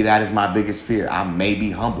 Maybe that is my biggest fear. I may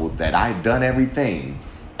be humbled that I've done everything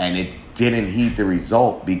and it didn't heed the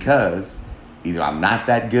result because either I'm not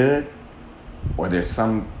that good or there's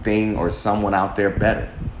something or someone out there better.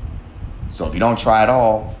 So if you don't try at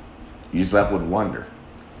all, you're just left with wonder.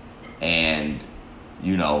 And,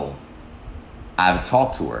 you know, I've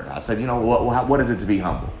talked to her. I said, you know, what is it to be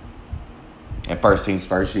humble? And first things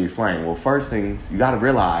first, she explained, well, first things, you got to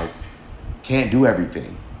realize you can't do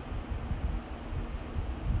everything.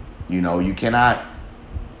 You know, you cannot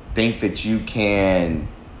think that you can,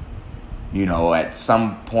 you know, at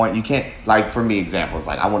some point, you can't, like for me, examples,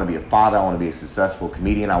 like I want to be a father, I want to be a successful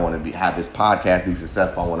comedian, I want to have this podcast be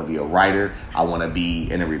successful, I want to be a writer, I want to be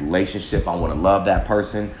in a relationship, I want to love that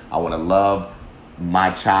person, I want to love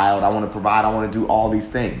my child, I want to provide, I want to do all these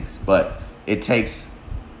things. But it takes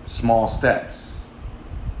small steps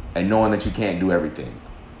and knowing that you can't do everything.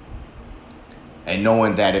 And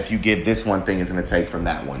knowing that if you get this one thing, it's going to take from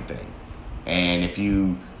that one thing. And if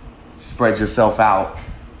you spread yourself out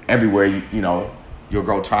everywhere, you know, you'll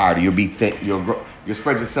grow tired. You'll be thick. You'll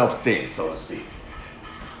spread yourself thin, so to speak.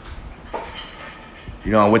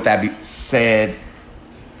 You know, and with that being said,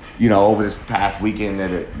 you know, over this past weekend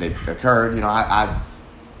that occurred, you know, I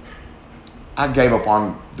gave up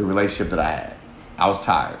on the relationship that I had. I was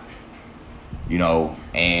tired, you know,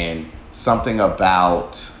 and something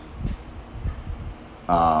about,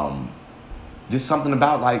 just something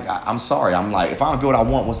about like, I'm sorry. I'm like, if I don't get what I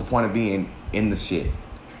want, what's the point of being in the shit?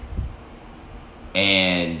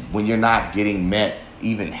 And when you're not getting met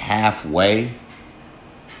even halfway,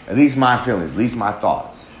 at least my feelings, at least my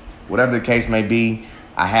thoughts, whatever the case may be,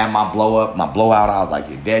 I had my blowout. I was like,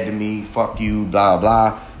 you're dead to me. Fuck you, blah,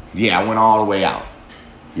 blah. Yeah, I went all the way out.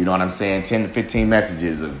 You know what I'm saying? 10 to 15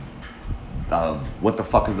 messages of what the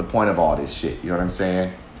fuck is the point of all this shit? You know what I'm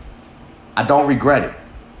saying? I don't regret it.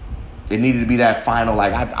 It needed to be that final,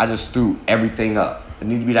 like, I just threw everything up. It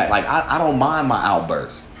needed to be that, like, I don't mind my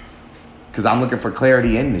outbursts because I'm looking for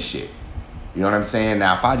clarity in this shit. You know what I'm saying?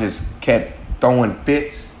 Now, if I just kept throwing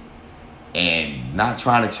fits and not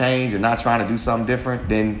trying to change or not trying to do something different,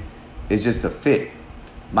 then it's just a fit.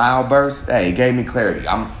 My outburst, hey, it gave me clarity.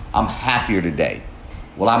 I'm happier today.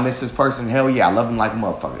 Will I miss this person? Hell yeah, I love him like a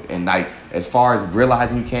motherfucker. And like, as far as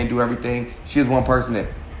realizing you can't do everything, she was one person that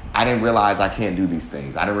I didn't realize I can't do these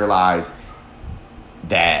things. I didn't realize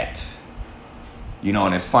that, you know,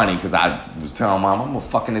 and it's funny because I was telling Mom, I'm a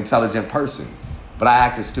fucking intelligent person. But I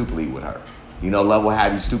acted stupidly with her. You know, love will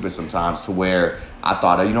have you stupid sometimes to where I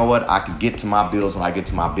thought, you know what, I could get to my bills when I get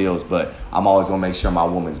to my bills, but I'm always going to make sure my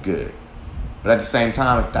woman's good. But at the same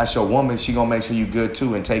time, if that's your woman, she going to make sure you good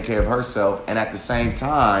too and take care of herself. And at the same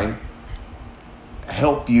time,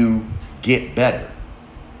 help you get better.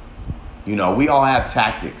 You know, we all have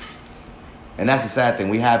tactics. And that's the sad thing.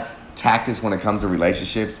 We have tactics when it comes to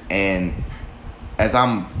relationships. And as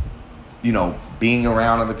I'm, you know, being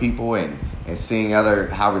around other people and seeing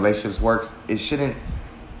how relationships works,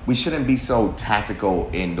 we we shouldn't be so tactical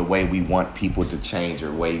in the way we want people to change or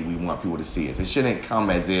the way we want people to see us. It shouldn't come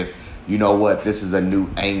as if, you know what, this is a new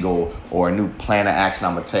angle or a new plan of action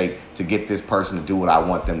I'm going to take to get this person to do what I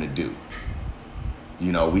want them to do.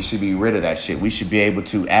 You know, we should be rid of that shit. We should be able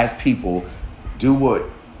to, as people, do what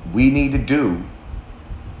we need to do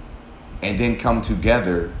and then come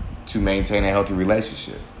together to maintain a healthy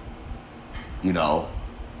relationship. You know,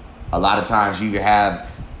 a lot of times you can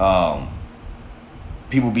have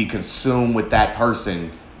people be consumed with that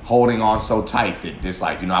person holding on so tight that it's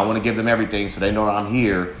like, you know, I want to give them everything so they know that I'm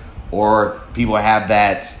here. Or people have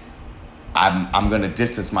that, I'm going to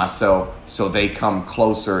distance myself so they come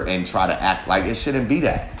closer and try to act like it shouldn't be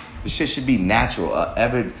that. This shit should be natural.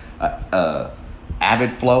 Avid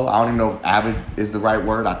flow. I don't even know if avid is the right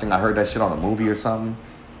word. I think I heard that shit on a movie or something.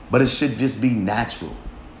 But it should just be natural.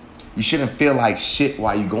 You shouldn't feel like shit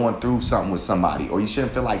while you're going through something with somebody. Or you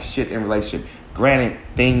shouldn't feel like shit in a relationship. Granted,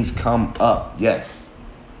 things come up, yes.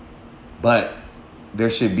 But there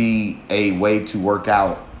should be a way to work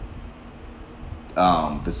out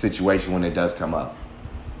the situation when it does come up.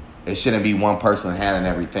 It shouldn't be one person handling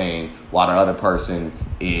everything while the other person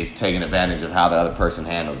is taking advantage of how the other person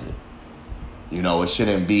handles it. You know, it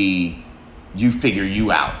shouldn't be you figure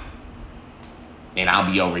you out and I'll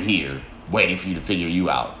be over here waiting for you to figure you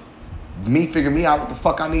out. Me figure me out, what the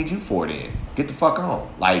fuck I need you for then? Get the fuck on.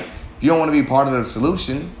 Like, if you don't want to be part of the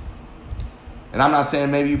solution, and I'm not saying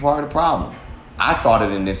maybe you're part of the problem. I thought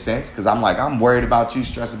it in this sense because I'm like, I'm worried about you,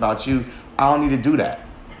 stressed about you. I don't need to do that.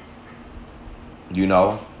 You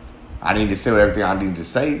know, I need to say everything I need to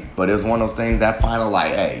say, but it was one of those things, that final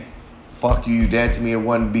like, hey, fuck you, you dead to me. It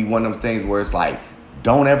wouldn't be one of those things where it's like,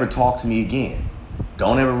 don't ever talk to me again.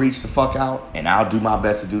 Don't ever reach the fuck out, and I'll do my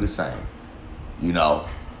best to do the same. You know?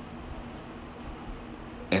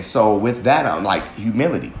 And so with that, I'm like,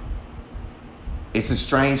 humility. It's a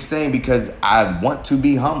strange thing because I want to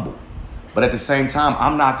be humble. But at the same time,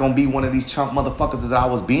 I'm not going to be one of these chump motherfuckers that I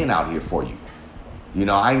was being out here for you. You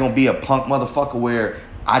know, I ain't going to be a punk motherfucker where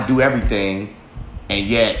I do everything and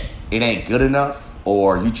yet it ain't good enough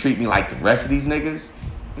or you treat me like the rest of these niggas.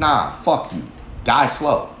 Nah, fuck you. Die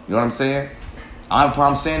slow. You know what I'm saying? I don't have a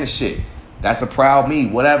problem saying this shit. That's a proud me,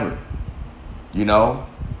 whatever. You know?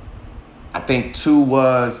 I think two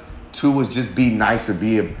was just be nice or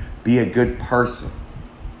be a good person.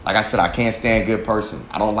 Like I said, I can't stand good person.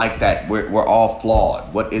 I don't like that. We're all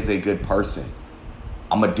flawed. What is a good person?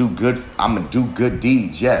 I'm gonna do good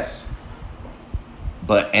deeds, yes.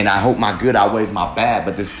 And I hope my good outweighs my bad,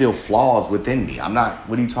 but there's still flaws within me. I'm not,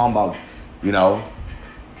 what are you talking about? You know,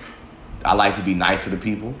 I like to be nicer to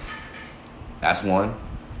people. That's one.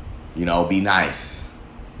 You know, be nice.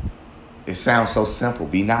 It sounds so simple.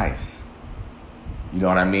 Be nice. You know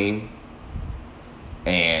what I mean?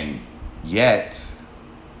 And yet,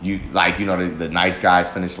 you like, you know, the nice guys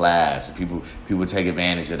finish last. People take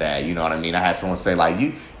advantage of that. You know what I mean? I had someone say like,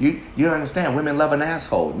 you don't understand. Women love an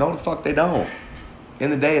asshole. No, the fuck they don't. In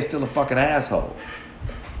the day, it's still a fucking asshole.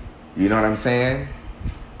 You know what I'm saying?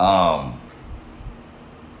 I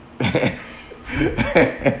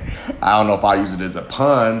don't know if I use it as a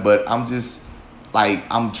pun, but I'm just like,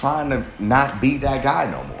 I'm trying to not be that guy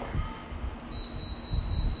no more.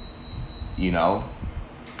 You know?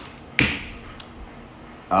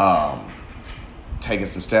 Taking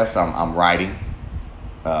some steps. I'm writing.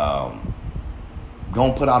 Gonna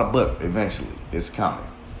put out a book eventually. It's coming.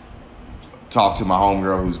 Talk to my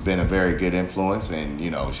homegirl who's been a very good influence, and you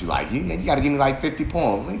know, she's like, you gotta give me like 50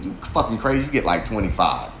 poems. Like, you fucking crazy, you get like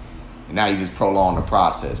 25. And now you just prolong the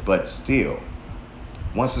process. But still,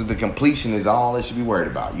 once the completion is all it should be worried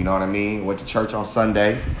about. You know what I mean? Went to church on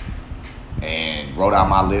Sunday and wrote out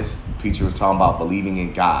my list. The preacher was talking about believing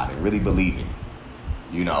in God and really believing.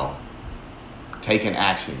 You know, taking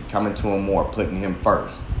action, coming to him more, putting him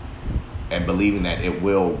first, and believing that it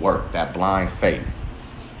will work, that blind faith.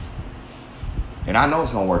 And I know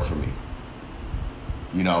it's going to work for me,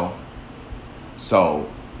 you know.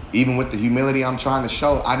 So even with the humility I'm trying to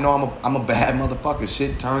show, I know I'm a bad motherfucker.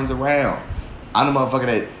 Shit turns around. I'm the motherfucker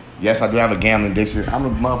that, yes, I do have a gambling addiction. I'm the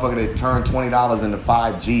motherfucker that turned $20 into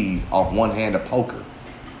 5 G's off one hand of poker.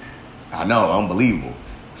 I know, unbelievable.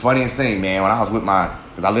 Funniest thing, man, when I was with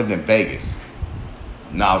because I lived in Vegas.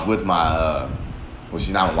 And I was with my, well, she's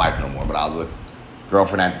not my wife no more, but I was with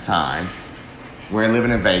girlfriend at the time. We're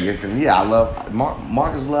living in Vegas, and yeah,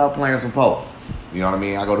 Marcus loved playing some poker. You know what I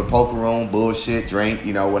mean? I go to the poker room, bullshit, drink,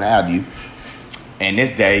 you know, what have you. And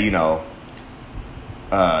this day, you know,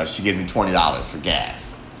 she gives me $20 for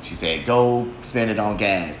gas. She said, go spend it on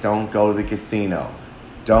gas. Don't go to the casino.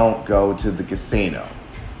 Don't go to the casino.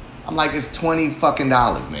 I'm like, it's $20 fucking,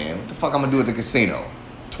 man. What the fuck I'm gonna do at the casino?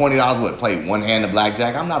 $20 $20 would play one-handed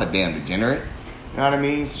blackjack. I'm not a damn degenerate. You know what I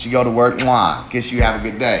mean? So she go to work, mwah, guess you have a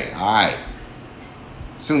good day. All right.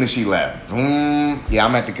 Soon as she left, yeah,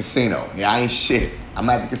 I'm at the casino. Yeah, I ain't shit. I'm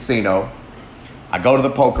at the casino. I go to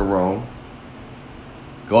the poker room.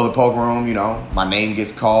 Go to the poker room, you know, my name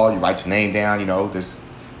gets called. You write your name down, you know.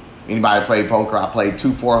 Anybody play poker, I played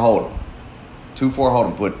 2-4 Hold'em. 2-4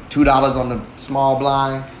 Hold'em. Put $2 on the small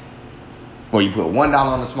blind. Well, you put $1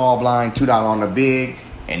 on the small blind, $2 on the big,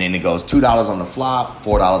 and then it goes $2 on the flop,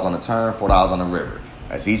 $4 on the turn, $4 on the river.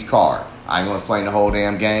 That's each card. I ain't gonna explain the whole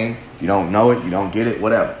damn game. If you don't know it, you don't get it,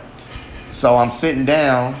 whatever. So I'm sitting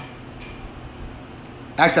down.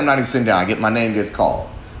 Actually, I'm not even sitting down. My name gets called.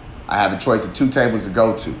 I have a choice of 2 tables to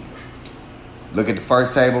go to. Look at the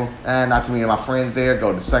first table. Not too many of my friends there.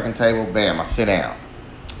 Go to the second table. Bam, I sit down.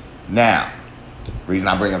 Now, reason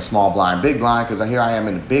I bring up small blind, big blind, because here I am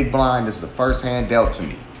in the big blind. This is the first hand dealt to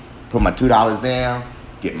me. Put my $2 down.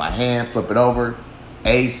 Get my hand, flip it over.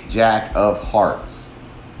 Ace, Jack of Hearts.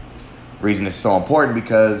 Reason it's so important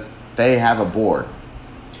because they have a board.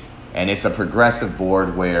 And it's a progressive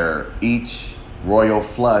board where each royal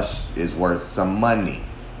flush is worth some money.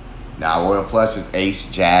 Now, royal flush is ace,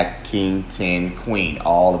 jack, king, 10, queen,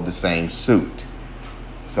 all of the same suit.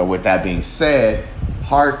 So with that being said,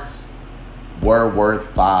 hearts were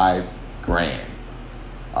worth $5,000.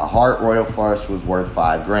 A heart royal flush was worth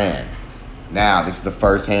 $5,000. Now, this is the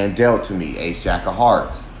first hand dealt to me, ace, jack of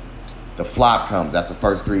hearts. The flop comes, that's the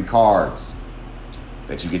first 3 cards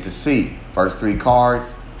that you get to see. First 3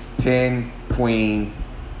 cards, 10, queen,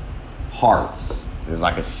 hearts. There's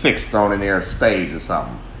like a 6 thrown in there of spades or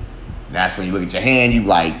something. And that's when you look at your hand, you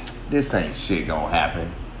like, this ain't shit gonna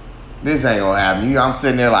happen. This ain't gonna happen. I'm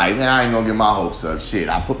sitting there like, man, I ain't gonna get my hopes up. Shit,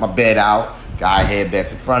 I put my bet out. Guy head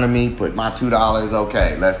bets in front of me. Put my $2.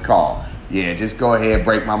 Okay, let's call. Yeah, just go ahead,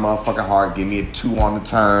 break my motherfucking heart. Give me a 2 on the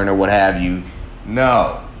turn or what have you.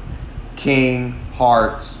 No. King,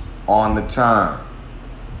 hearts on the turn.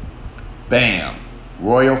 Bam.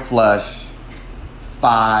 Royal flush.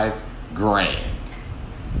 $5,000.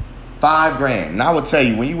 $5,000. And I will tell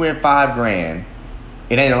you, when you win $5,000,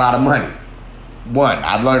 it ain't a lot of money. 1,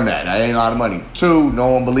 I've learned that. That ain't a lot of money. 2,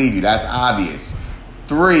 no one believe you. That's obvious.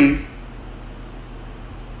 3,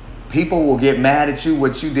 people will get mad at you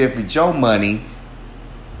what you did for your money.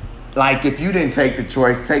 Like if you didn't take the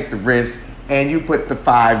choice, take the risk, and you put the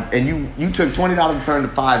 5, and you took $20 to turn to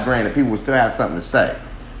 $5,000, and people will still have something to say.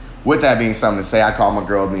 With that being something to say, I called my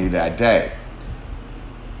girl me that day.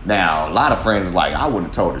 Now, a lot of friends was like, I wouldn't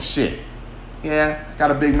have told her shit. Yeah, I got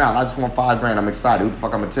a big mouth. I just want $5,000. I'm excited. Who the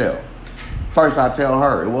fuck I'm gonna tell? First, I tell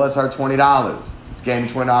her. It was her $20. She gave me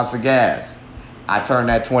 $20 for gas. I turned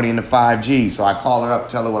that 20 into 5G. So I call her up,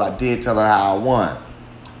 tell her what I did, tell her how I won.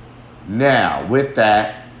 Now, with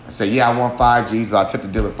that, I say, yeah, I won 5Gs, but I tipped the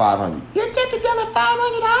dealer $500. You tipped the dealer $500?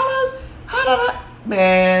 How did I?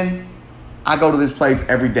 Man, I go to this place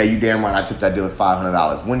every day. You damn right I tipped that dealer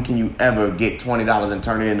 $500. When can you ever get $20 and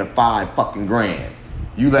turn it into $5,000?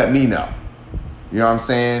 You let me know. You know what I'm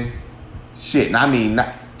saying? Shit, and I mean,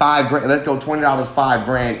 $5,000. Let's go $20,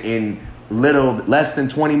 $5,000 in less than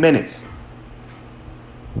 20 minutes.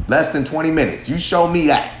 Less than 20 minutes. You show me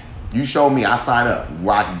that. You show me. I sign up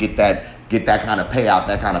where I can get that kind of payout,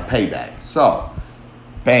 that kind of payback. So,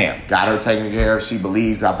 bam, got her taken care of. She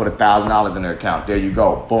believes I put $1,000 in her account. There you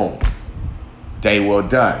go. Boom. Day well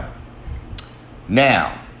done.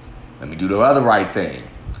 Now, let me do the other right thing.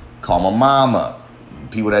 Call my mom up.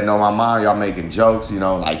 People that know my mom, y'all making jokes, you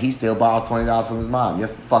know, like he still borrows $20 from his mom.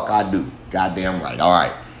 Yes, the fuck I do. Goddamn right. All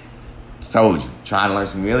right. Told you. Trying to learn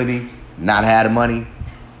some humility. Not have the money.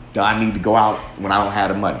 Do I need to go out when I don't have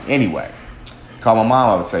the money? Anyway, call my mom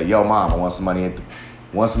up and say, yo, mom, I want some money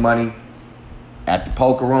at the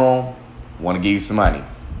poker room. Want to give you some money.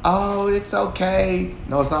 Oh, it's okay.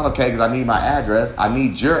 No, it's not okay because I need my address. I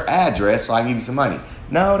need your address so I can give you some money.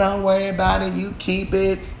 No, don't worry about it. You keep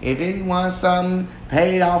it. If you want something,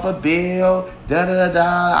 pay it off a bill.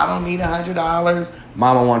 I don't need $100.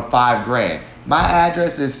 Mama want $5,000. My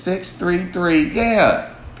address is 633.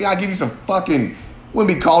 Yeah, I'll give you some fucking.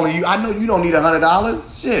 Wouldn't be calling you. I know you don't need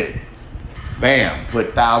 $100. Shit. Bam.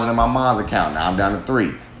 Put $1,000 in my mom's account. Now I'm down to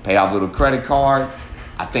 3. Pay off a little credit card.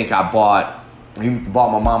 I think I bought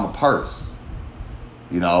my mom a purse.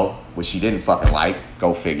 You know, which she didn't fucking like.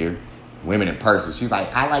 Go figure. Women in purses. She's like,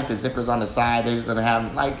 I like the zippers on the side. They just gonna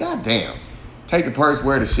have like, goddamn. Take the purse,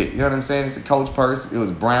 wear the shit. You know what I'm saying? It's a Coach purse. It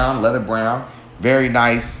was brown, leather brown. Very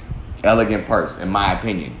nice, elegant purse, in my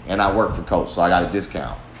opinion. And I work for Coach, so I got a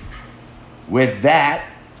discount. With that,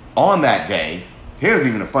 on that day, here's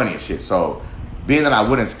even the funniest shit. So, being that I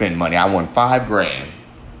wouldn't spend money, I won $5,000.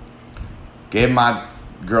 Gave my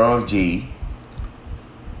girl's G,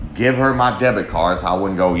 give her my debit card so I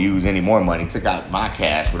wouldn't go use any more money, took out my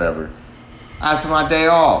cash, whatever. I asked for my day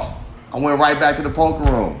off. I went right back to the poker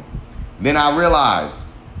room. Then I realized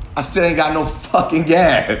I still ain't got no fucking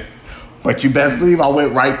gas. But you best believe I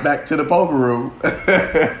went right back to the poker room.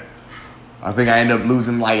 I think I ended up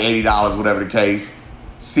losing like $80, whatever the case.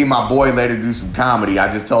 See my boy later do some comedy.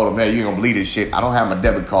 I just told him, hey, you ain't gonna believe this shit. I don't have my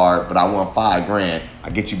debit card, but I won $5,000. I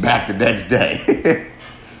get you back the next day.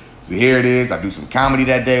 So here it is. I do some comedy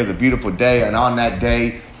that day. It was a beautiful day. And on that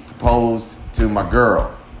day, proposed to my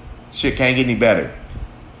girl. Shit can't get any better.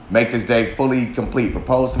 Make this day fully complete.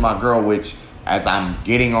 Propose to my girl, which as I'm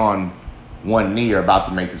getting on one knee or about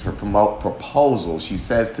to make this proposal, she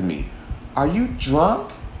says to me, are you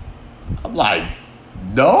drunk? I'm like,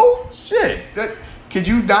 no? Shit. Could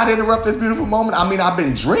you not interrupt this beautiful moment? I mean, I've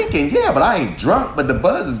been drinking, yeah, but I ain't drunk, but the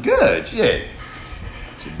buzz is good. Shit.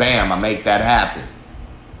 So bam, I make that happen.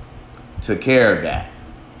 Took care of that.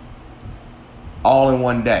 All in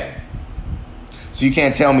one day. So you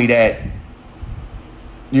can't tell me that,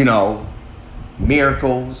 you know,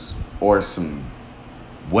 miracles or some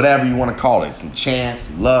whatever you want to call it, some chance,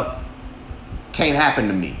 luck, can't happen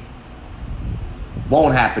to me.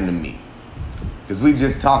 Won't happen to me. Because we're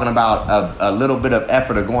just talking about a little bit of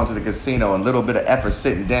effort of going to the casino, and a little bit of effort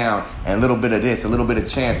sitting down, and a little bit of this, a little bit of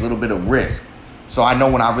chance, a little bit of risk. So I know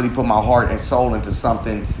when I really put my heart and soul into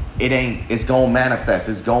something, it's going to manifest.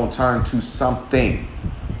 It's going to turn to something.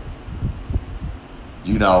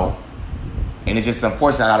 You know? And it's just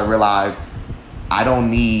unfortunate. I got to realize I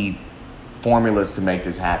don't need formulas to make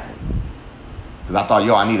this happen. Because I thought,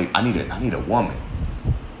 yo, I need a woman.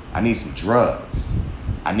 I need some drugs.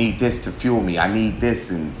 I need this to fuel me. I need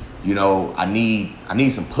this, and you know, I need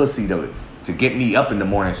some pussy to get me up in the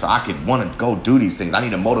morning so I could want to go do these things. I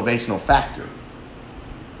need a motivational factor.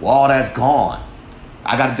 Well, all that's gone.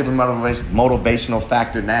 I got a different motivational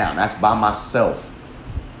factor now. And that's by myself.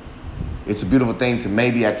 It's a beautiful thing to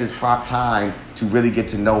maybe at this time to really get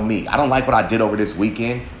to know me. I don't like what I did over this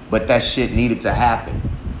weekend, but that shit needed to happen.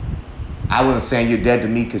 I wasn't saying you're dead to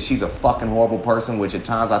me because she's a fucking horrible person, which at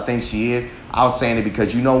times I think she is. I was saying it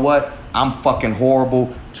because you know what? I'm fucking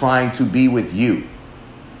horrible trying to be with you.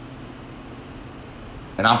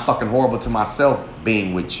 And I'm fucking horrible to myself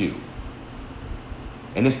being with you.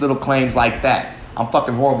 And it's little claims like that. I'm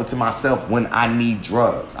fucking horrible to myself when I need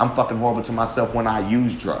drugs. I'm fucking horrible to myself when I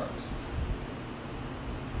use drugs.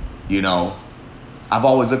 You know? I've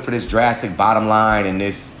always looked for this drastic bottom line and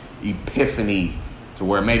this epiphany to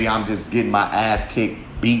where maybe I'm just getting my ass kicked,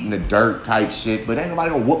 beating the dirt type shit, but ain't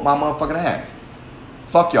nobody gonna whoop my motherfucking ass.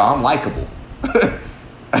 Fuck y'all, I'm likable.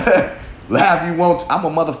 Laugh you won't, I'm a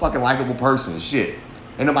motherfucking likable person, shit.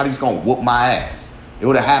 Ain't nobody just gonna whoop my ass. It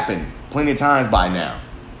would have happened plenty of times by now.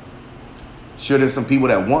 Sure, there's some people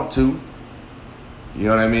that want to. You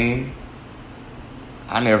know what I mean?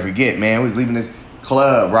 I never forget, man, we was leaving this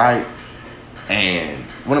club, right? And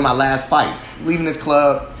one of my last fights, leaving this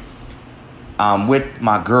club, with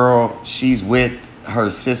my girl. She's with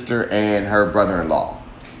her sister and her brother-in-law.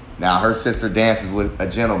 Now, her sister dances with a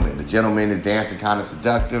gentleman. The gentleman is dancing kind of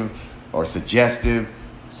seductive or suggestive.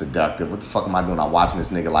 Seductive. What the fuck am I doing? I'm watching this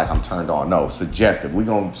nigga like I'm turned on. No, suggestive. We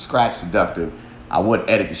gonna scratch seductive. I would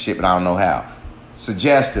edit the shit, but I don't know how.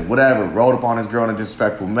 Suggestive, whatever. Rolled up on this girl in a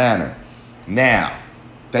disrespectful manner. Now,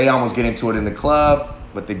 they almost get into it in the club,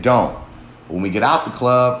 but they don't. When we get out the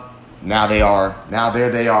club, now there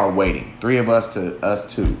they are waiting. 3 of us to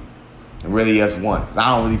us 2. And really us 1. Because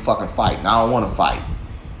I don't really fucking fight. And I don't want to fight.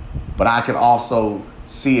 But I could also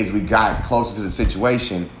see as we got closer to the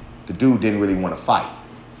situation, the dude didn't really want to fight.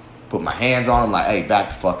 Put my hands on him like, hey, back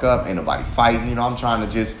the fuck up. Ain't nobody fighting. You know, I'm trying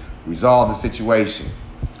to just resolve the situation.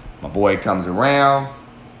 My boy comes around.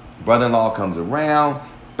 Brother-in-law comes around.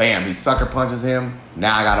 Bam, he sucker punches him.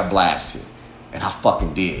 Now I got to blast you. And I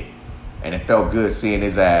fucking did. And it felt good seeing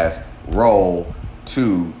his ass roll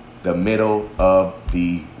to the middle of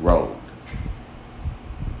the road.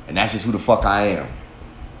 And that's just who the fuck I am.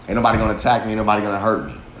 Ain't nobody gonna attack me, ain't nobody gonna hurt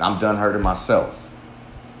me. And I'm done hurting myself.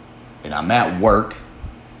 And I'm at work.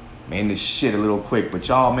 Man, this shit a little quick. But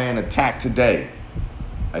y'all, man, attack today.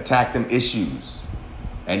 Attack them issues.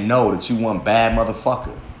 And know that you one bad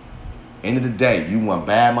motherfucker. End of the day, you one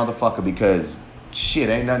bad motherfucker because shit,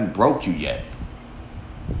 ain't nothing broke you yet.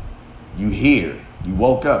 You here. You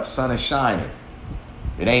woke up. Sun is shining.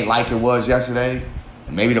 It ain't like it was yesterday.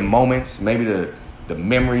 And maybe the moments, maybe the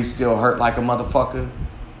memories still hurt like a motherfucker.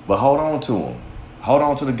 But hold on to them. Hold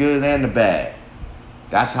on to the good and the bad.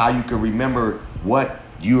 That's how you can remember what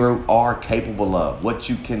you are capable of. What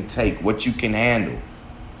you can take. What you can handle.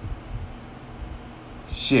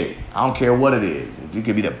 Shit, I don't care what it is. If you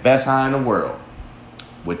could be the best high in the world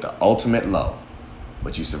with the ultimate low,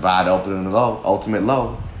 but you survived the ultimate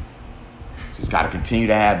low, just got to continue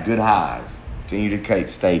to have good highs. Continue to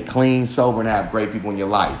stay clean, sober, and have great people in your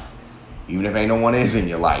life. Even if ain't no one is in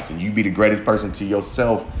your life. And you be the greatest person to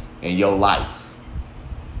yourself in your life.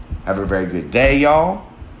 Have a very good day, y'all.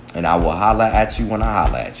 And I will holla at you when I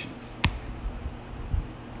holla at you.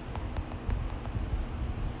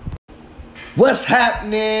 What's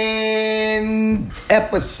happening?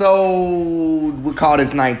 Episode, we call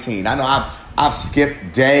this 19. I know I've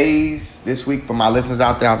skipped days this week for my listeners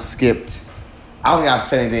out there. I've skipped. I don't think I've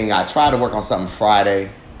said anything. I tried to work on something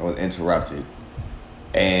Friday. I was interrupted.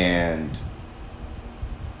 And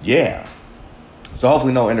yeah. So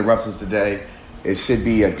hopefully no interruptions today. It should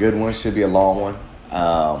be a good one. Should be a long one.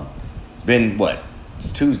 It's been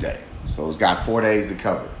It's Tuesday. So it's got 4 days to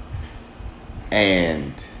cover.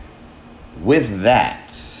 And with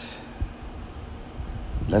that,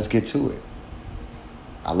 let's get to it.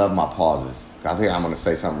 I love my pauses. I think I'm going to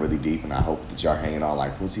say something really deep, and I hope that y'all hanging on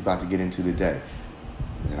like, what's he about to get into today?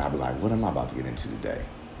 And I'll be like, what am I about to get into today?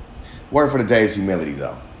 Word for the day is humility,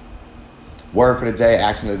 though. Word for the day,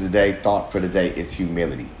 action of the day, thought for the day is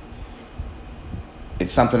humility.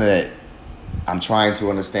 It's something that I'm trying to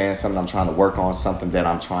understand, something I'm trying to work on, something that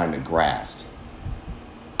I'm trying to grasp.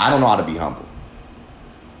 I don't know how to be humble.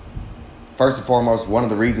 First and foremost, one of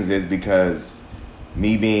the reasons is because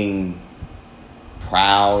me being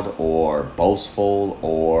proud or boastful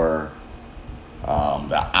or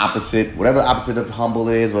the opposite, whatever the opposite of humble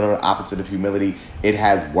is, whatever the opposite of humility, it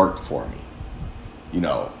has worked for me.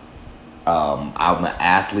 I'm an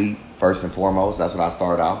athlete, first and foremost. That's what I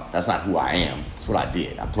started out. That's not who I am. That's what I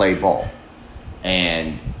did. I played ball.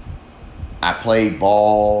 And I played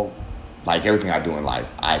ball like everything I do in life.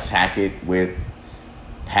 I attack it with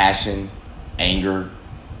passion, anger.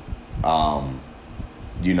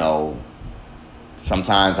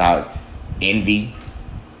 Sometimes I envy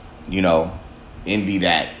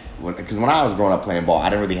that. Because when I was growing up playing ball, I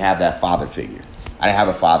didn't really have that father figure. I didn't have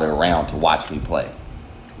a father around to watch me play.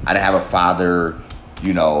 I didn't have a father,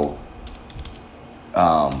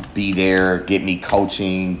 be there, get me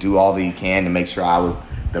coaching, do all that he can to make sure I was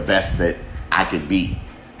the best that I could be.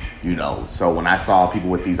 So when I saw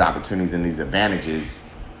people with these opportunities and these advantages,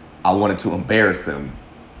 I wanted to embarrass them.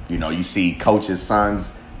 You see coaches'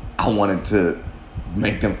 sons, I wanted to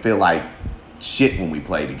make them feel like shit when we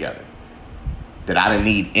played together. That I didn't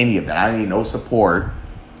need any of that. I didn't need no support.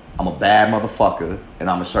 I'm a bad motherfucker, and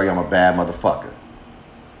I'm going to show you I'm a bad motherfucker.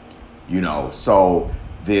 So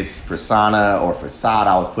this persona or facade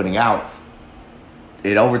I was putting out,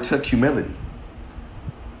 it overtook humility.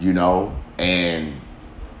 And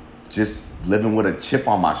just living with a chip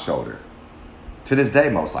on my shoulder. To this day,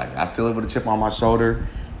 most likely. I still live with a chip on my shoulder.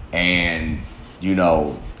 And,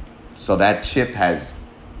 so that chip has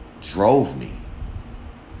drove me.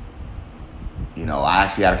 I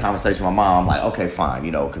actually had a conversation with my mom. I'm like, okay, fine,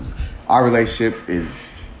 because our relationship is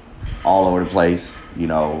all over the place.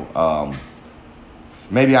 Maybe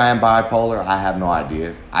I am bipolar. I have no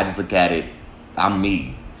idea. I just look at it. I'm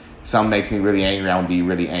me. Something makes me really angry. I'm going to be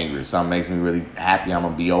really angry. Something makes me really happy. I'm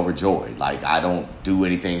going to be overjoyed. Like, I don't do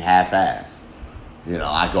anything half-assed.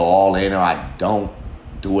 I go all in or I don't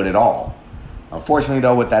do it at all. Unfortunately,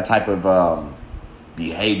 though, with that type of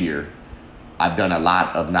behavior, I've done a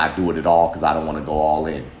lot of not do it at all because I don't want to go all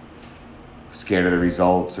in. Scared of the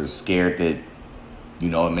results or scared that,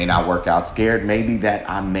 it may not work out. Scared maybe that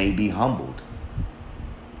I may be humbled.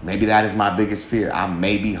 Maybe that is my biggest fear. I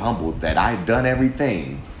may be humbled that I've done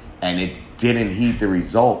everything and it didn't heed the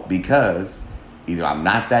result because either I'm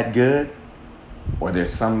not that good or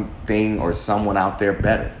there's something or someone out there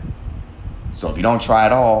better. So if you don't try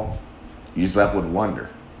at all, you're just left with wonder.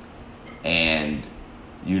 And,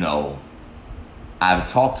 I've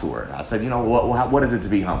talked to her. I said, what is it to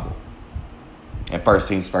be humble? And first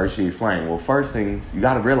things first, she explained, well, first things, you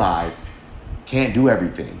got to realize, can't do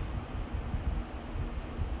everything.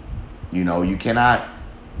 You cannot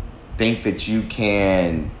think that you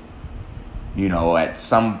can, at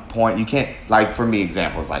some point, you can't, like for me,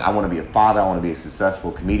 examples, like I want to be a father, I want to be a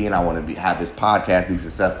successful comedian, I want to have this podcast be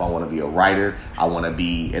successful, I want to be a writer, I want to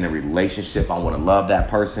be in a relationship, I want to love that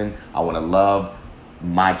person, I want to love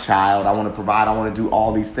my child, I want to provide, I want to do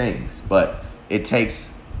all these things. But it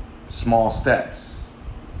takes small steps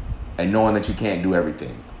and knowing that you can't do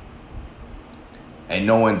everything. And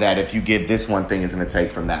knowing that if you get this one thing, it's going to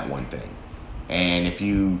take from that one thing. And if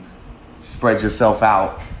you spread yourself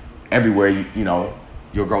out everywhere,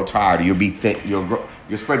 you'll grow tired. You'll be thick. You'll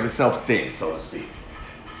spread yourself thin, so to speak.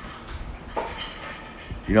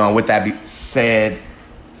 And with that said,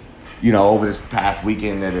 over this past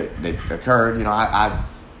weekend that occurred, I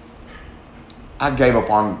gave up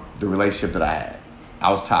on the relationship that I had. I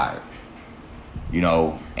was tired,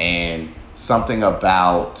 and something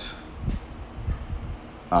about,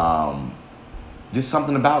 just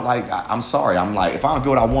something about, like, I'm sorry. I'm like, if I don't get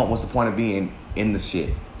what I want, what's the point of being in the shit?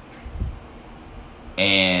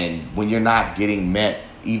 And when you're not getting met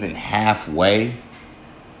even halfway,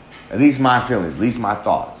 at least my feelings, at least my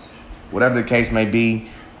thoughts, whatever the case may be,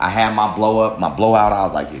 I had my blowout. I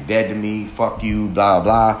was like, you're dead to me. Fuck you, blah,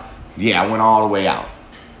 blah. Yeah, I went all the way out.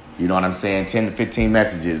 You know what I'm saying? 10 to 15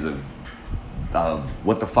 messages of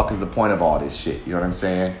what the fuck is the point of all this shit? You know what I'm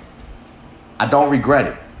saying? I don't regret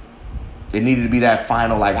it. It needed to be that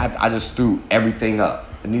final, like, I just threw everything up.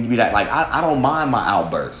 It needed to be that, like, I don't mind my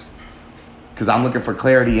outbursts because I'm looking for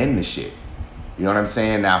clarity in this shit. You know what I'm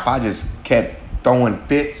saying? Now, if I just kept throwing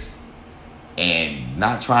fits and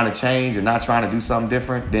not trying to change or not trying to do something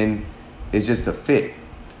different, then it's just a fit.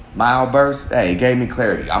 My outburst, hey, it gave me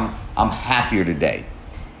clarity. I'm happier today.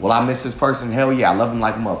 Will I miss this person? Hell yeah, I love him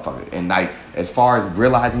like a motherfucker. And like, as far as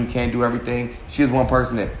realizing you can't do everything, she was one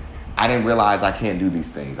person that I didn't realize I can't do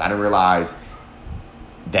these things. I didn't realize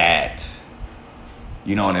that,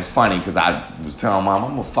 and it's funny because I was telling Mom,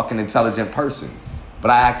 I'm a fucking intelligent person, but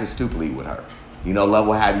I acted stupidly with her. Love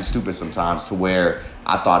will have you stupid sometimes to where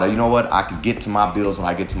I thought, you know what, I could get to my bills when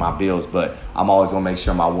I get to my bills, but I'm always going to make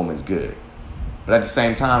sure my woman's good. But at the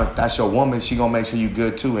same time, if that's your woman, she going to make sure you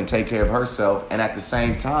good too and take care of herself. And at the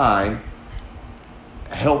same time,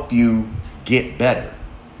 help you get better.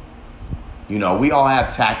 We all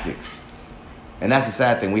have tactics. And that's the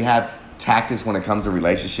sad thing. We have tactics when it comes to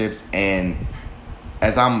relationships. And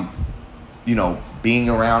as I'm, being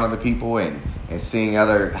around other people and seeing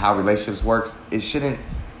how relationships works,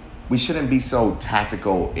 we shouldn't be so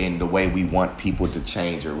tactical in the way we want people to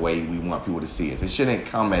change or the way we want people to see us. It shouldn't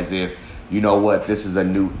come as if, this is a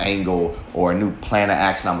new angle or a new plan of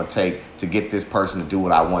action I'm going to take to get this person to do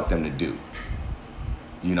what I want them to do.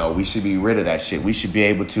 We should be rid of that shit. We should be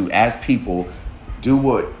able to, as people, do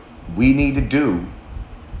what we need to do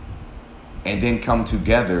and then come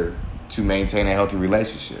together to maintain a healthy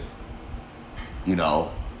relationship.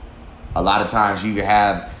 A lot of times you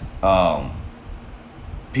have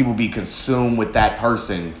people be consumed with that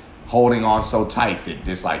person holding on so tight that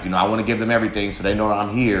it's like, I want to give them everything so they know that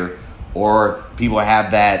I'm here. Or people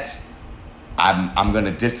have that, I'm going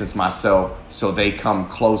to distance myself so they come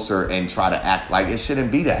closer and try to act like it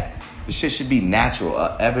shouldn't be that. This shit should be natural.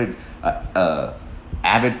 Avid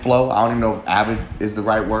flow. I don't even know if avid is the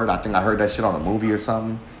right word. I think I heard that shit on a movie or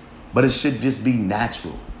something. But it should just be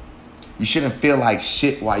natural. You shouldn't feel like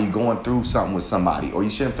shit while you're going through something with somebody. Or you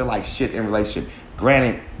shouldn't feel like shit in a relationship.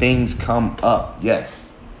 Granted, things come up,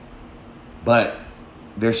 yes. But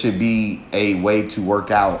there should be a way to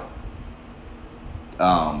work out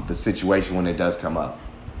the situation when it does come up.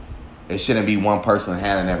 It shouldn't be one person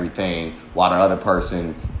handling everything while the other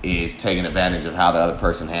person is taking advantage of how the other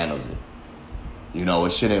person handles it.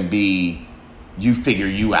 It shouldn't be you figure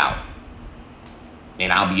you out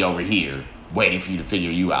and I'll be over here waiting for you to figure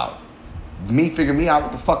you out. Me figure me out,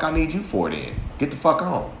 what the fuck I need you for then? Get the fuck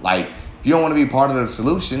on. Like, if you don't want to be part of the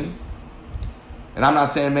solution, and I'm not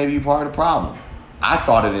saying maybe you're part of the problem. I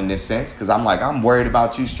thought it in this sense because I'm like, I'm worried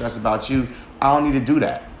about you, stressed about you. I don't need to do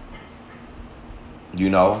that.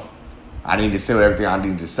 I need to say everything I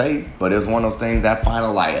need to say, but it was one of those things, that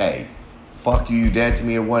final, like, hey, fuck you, you dead to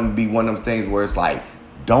me. It wouldn't be one of those things where it's like,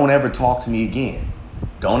 don't ever talk to me again.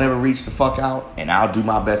 Don't ever reach the fuck out, and I'll do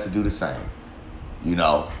my best to do the same.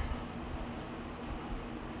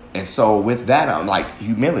 And so with that, I'm like,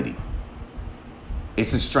 humility.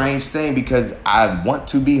 It's a strange thing because I want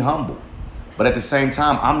to be humble. But at the same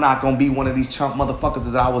time, I'm not going to be one of these chump motherfuckers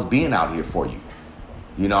as I was being out here for you.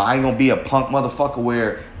 I ain't going to be a punk motherfucker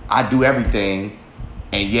where I do everything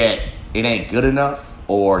and yet it ain't good enough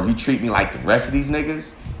or you treat me like the rest of these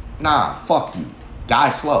niggas. Nah, fuck you. Die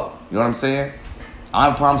slow. You know what I'm saying? I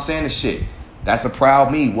have a problem saying this shit. That's a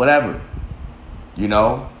proud me, whatever.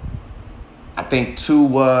 I think two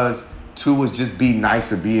was just be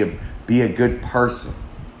nicer, be a good person.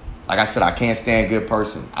 Like I said, I can't stand good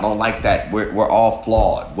person. I don't like that. We're all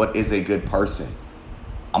flawed. What is a good person?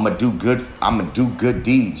 I'm gonna do good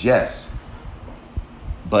deeds, yes.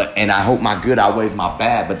 And I hope my good outweighs my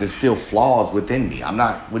bad, but there's still flaws within me. I'm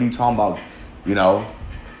not, what are you talking about?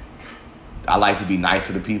 I like to be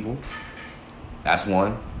nicer to people. That's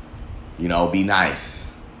one. Be nice.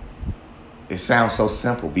 It sounds so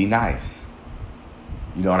simple. Be nice.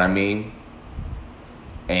 You know what I mean?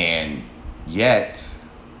 And yet,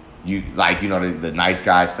 You like, the nice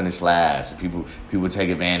guys finish last. People take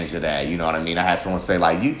advantage of that. You know what I mean? I had someone say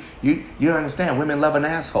like, you don't understand. Women love an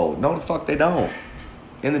asshole. No, the fuck they don't.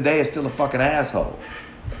 In the day, it's still a fucking asshole.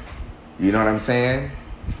 You know what I'm saying?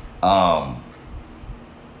 I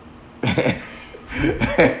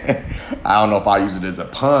don't know if I use it as a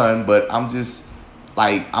pun, but I'm just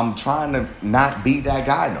like, I'm trying to not be that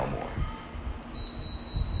guy no more.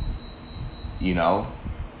 You know?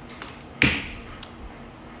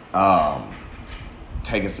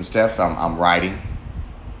 Taking some steps. I'm writing.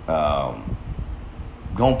 Gonna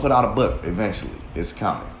put out a book eventually. It's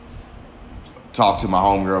coming. Talk to my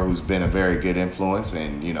homegirl who's been a very good influence,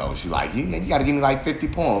 and she's like, you got to give me like 50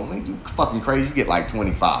 poems. Like, you fucking crazy. You get like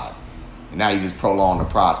 25, and now you just prolong the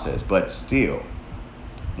process. But still,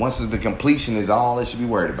 once the completion is all it should be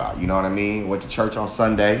worried about. You know what I mean? Went to church on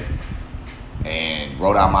Sunday and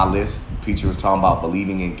wrote out my list. Preacher was talking about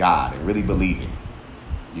believing in God and really believing.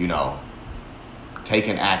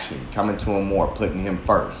 Taking action, coming to him more, putting him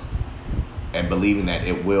first, and believing that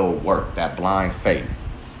it will work, that blind faith.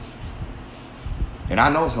 And I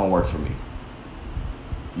know it's going to work for me,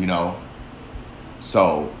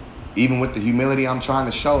 So even with the humility I'm trying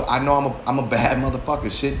to show, I know I'm a bad motherfucker.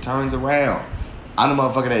 Shit turns around. I'm the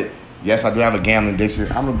motherfucker that, yes, I do have a gambling addiction.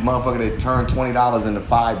 I'm the motherfucker that turned $20 into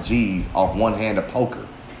 5 G's off one hand of poker.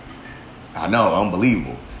 I know,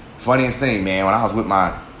 unbelievable. Funniest thing, man, when I was with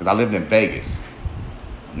because I lived in Vegas.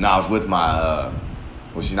 And I was with my,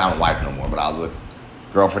 she's not my wife no more, but I was with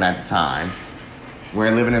girlfriend at the time. We're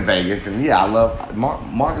living in Vegas, and yeah,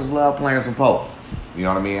 Marcus loved playing some poker. You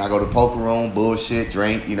know what I mean? I go to poker room, bullshit,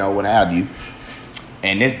 drink, what have you.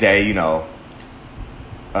 And this day, she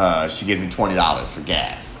gives me $20 for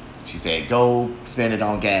gas. She said, go spend it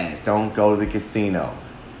on gas. Don't go to the casino.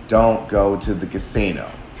 Don't go to the casino.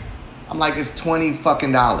 I'm like, it's $20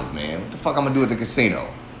 fucking dollars, man. What the fuck I'm gonna do at the casino?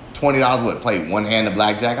 $20 what? Play one hand of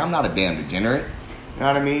blackjack? I'm not a damn degenerate. You know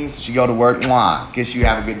what I mean? So she go to work, mwah, guess you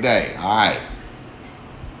have a good day. All right.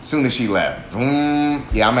 Soon as she left,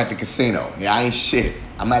 yeah, I'm at the casino. Yeah, I ain't shit.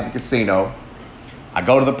 I'm at the casino. I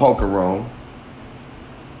go to the poker room.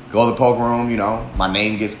 My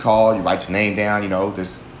name gets called. You write your name down,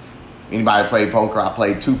 anybody play poker, I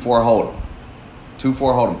played 2-4 hold'em. 2-4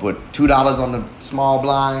 hold'em. Put $2 on the small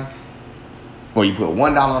blind. Well, you put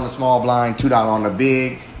 $1 on the small blind, $2 on the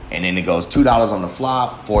big, and then it goes $2 on the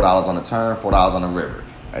flop, $4 on the turn, $4 on the river.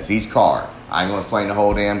 That's each card. I ain't gonna explain the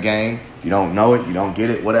whole damn game. You don't know it, you don't get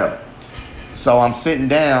it, whatever. So I'm sitting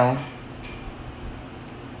down.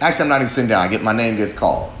 Actually, I'm not even sitting down. My name gets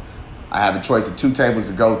called. I have a choice of 2 tables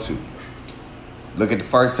to go to. Look at the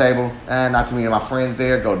first table, not too many of my friends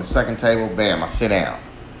there. Go to the second table, bam, I sit down.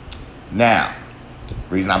 Now,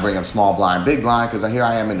 reason I bring up small blind, big blind, because here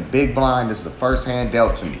I am in the big blind. This is the first hand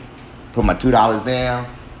dealt to me. Put my $2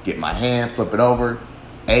 down, get my hand, flip it over.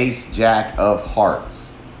 Ace, Jack of Hearts.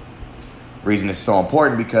 Reason it's so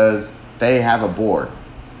important because they have a board.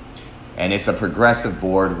 And it's a progressive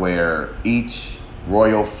board where each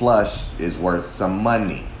royal flush is worth some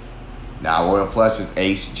money. Now, royal flush is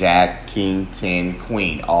ace, jack, king, 10,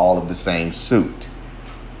 queen, all of the same suit.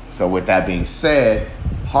 So with that being said,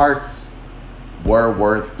 hearts were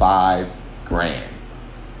worth $5,000.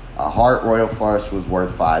 A heart royal flush was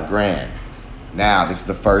worth $5,000. Now, this is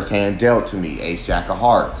the first hand dealt to me, ace, jack of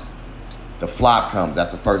hearts. The flop comes,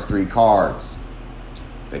 that's the first 3 cards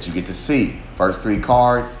that you get to see. First 3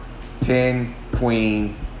 cards, 10,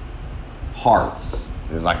 queen, hearts.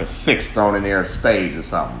 There's like a 6 thrown in there of spades or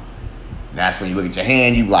something. And that's when you look at your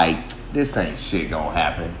hand, you like, this ain't shit gonna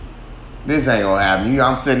happen. This ain't gonna happen.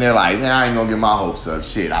 I'm sitting there like, man, I ain't gonna get my hopes up.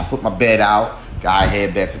 Shit, I put my bet out. Guy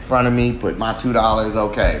head bets in front of me. Put my $2.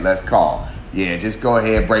 Okay, let's call. Yeah, just go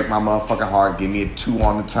ahead, break my motherfucking heart. Give me a 2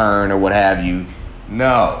 on the turn or what have you.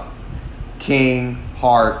 No. King,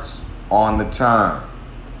 hearts on the turn.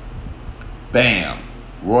 Bam.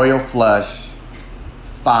 Royal flush.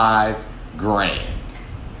 $5,000.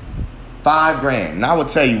 $5,000. And I will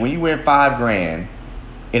tell you, when you win $5,000,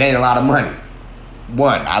 it ain't a lot of money.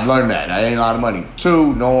 1, I've learned that. That ain't a lot of money.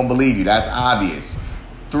 2, no one believe you. That's obvious.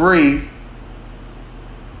 3,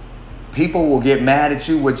 people will get mad at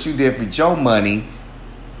you what you did for your money.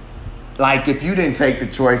 Like if you didn't take the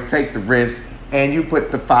choice, take the risk, and you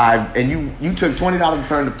put the 5, and you took $20 to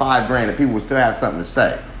turn to $5,000, and people will still have something to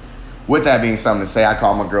say. With that being something to say, I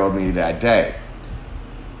called my girl me that day.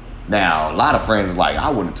 Now, a lot of friends is like, I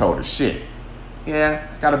wouldn't have told her shit. Yeah,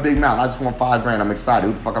 I got a big mouth. I just want $5,000. I'm excited.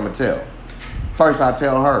 Who the fuck I'm gonna tell? First, I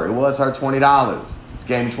tell her it was her $20. She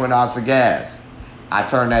gave me $20 for gas. I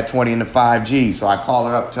turned that 20 into 5G. So I call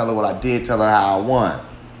her up, tell her what I did, tell her how I won.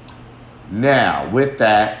 Now, with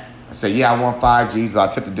that, I say, yeah, I want 5 G's, but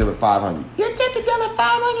I tipped the dealer $500. You tipped the dealer $500?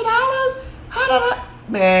 How did I?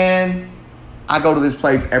 Man, I go to this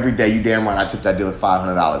place every day. You damn right I tipped that dealer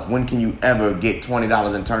 $500. When can you ever get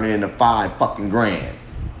 $20 and turn it into $5 fucking grand?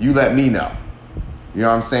 You let me know. You know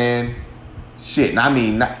what I'm saying? Shit, and I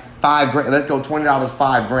mean, not $5 grand. Let's go $20,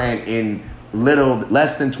 $5 grand in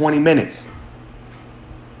less than 20 minutes.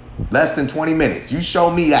 Less than 20 minutes. You show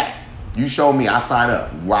me that. You show me, I sign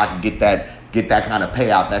up where I can get that kind of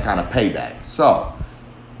payout, that kind of payback. So,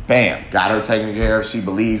 bam, got her taken care of. She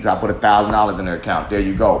believes I put $1,000 in her account. There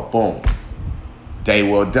you go. Boom. Day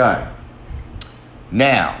well done.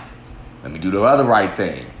 Now, let me do the other right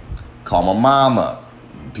thing. Call my mom up.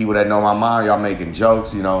 People that know my mom, y'all making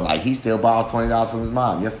jokes, you know, like he still borrows $20 from his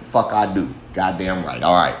mom. Yes, the fuck I do. Goddamn right.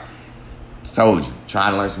 All right. Told you.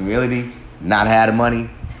 Trying to learn some humility. Not have the money.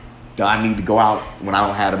 Do I need to go out when I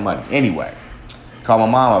don't have the money? Anyway, call my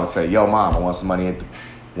mom up and say, yo, mom, I want some money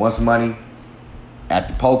at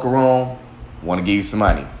the poker room. Want to give you some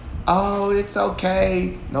money. Oh, it's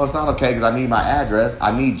okay. No, it's not okay because I need my address.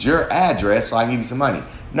 I need your address so I can give you some money.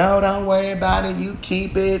 No, don't worry about it. You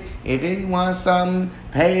keep it. If you want something,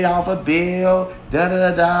 pay it off a bill.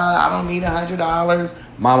 I don't need $100.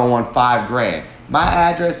 Mama want $5 grand. My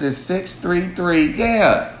address is 633.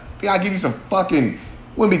 Yeah. I'll give you some fucking...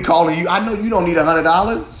 Wouldn't be calling you. I know you don't need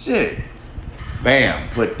 $100. Shit. Bam.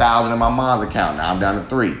 Put 1,000 in my mom's account. Now I'm down to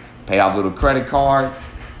 3. Pay off a little credit card.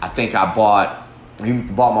 I think I bought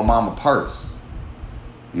my mom a purse.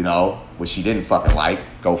 You know, which she didn't fucking like.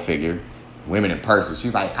 Go figure. Women in purses.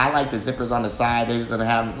 She's like, I like the zippers on the side. They just gonna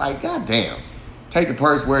have, like, goddamn. Take the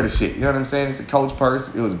purse, wear the shit. You know what I'm saying? It's a Coach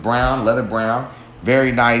purse. It was brown, leather brown.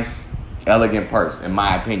 Very nice, elegant purse, in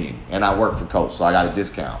my opinion. And I work for Coach, so I got a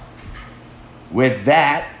discount. With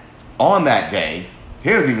that, on that day,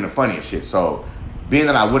 here's even the funniest shit. So, being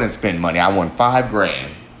that I wouldn't spend money, I won $5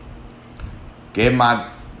 grand. Give my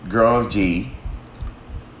girl's G.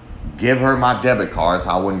 Give her my debit card so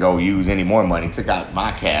I wouldn't go use any more money. Took out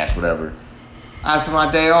my cash, whatever. I spent my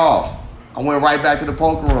day off. I went right back to the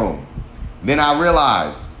poker room. Then I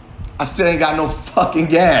realized I still ain't got no fucking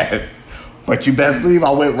gas. But you best believe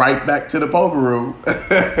I went right back to the poker room.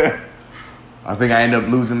 I think I ended up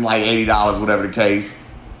losing like $80, whatever the case.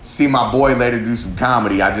 See my boy later do some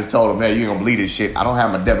comedy. I just told him, hey, you ain't gonna believe this shit. I don't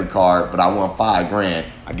have my debit card, but I won $5 grand.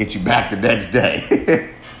 I get you back the next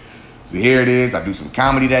day. So here it is. I do some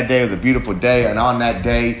comedy that day. It was a beautiful day. And on that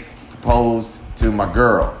day, proposed to my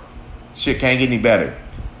girl. Shit can't get any better.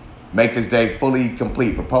 Make this day fully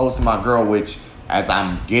complete. Proposed to my girl, which as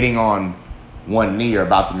I'm getting on one knee or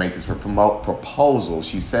about to make this proposal,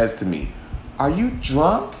 she says to me, are you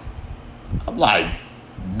drunk? I'm like,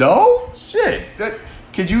 no? Shit.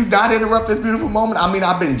 Could you not interrupt this beautiful moment? I mean,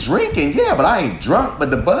 I've been drinking, yeah, but I ain't drunk,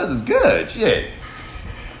 but the buzz is good. Shit.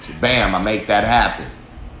 So bam, I make that happen.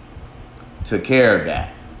 Took care of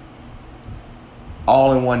that.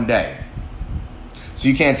 All in one day. So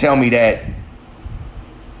you can't tell me that,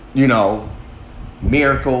 you know,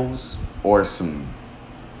 miracles or some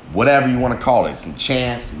whatever you want to call it, some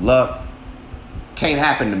chance, luck, can't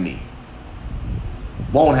happen to me.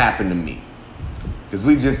 Won't happen to me. Because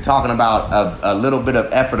we're just talking about a little bit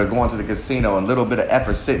of effort of going to the casino and a little bit of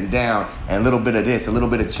effort sitting down and a little bit of this, a little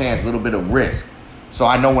bit of chance, a little bit of risk. So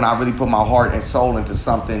I know when I really put my heart and soul into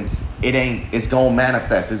something, it's going to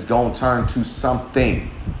manifest. It's going to turn to something.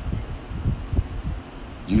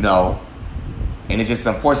 You know? And it's just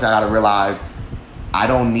unfortunate. I got to realize I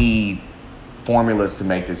don't need formulas to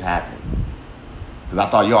make this happen. Because I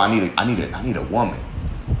thought, yo, I need a woman.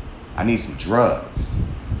 I need some drugs.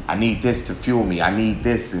 I need this to fuel me. I need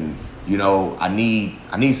this, and you know, I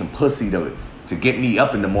need some pussy to get me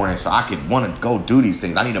up in the morning so I could want to go do these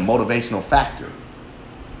things. I need a motivational factor.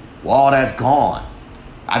 Well, all that's gone.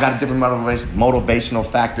 I got a different motivational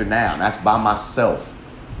factor now, and that's by myself.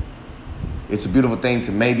 It's a beautiful thing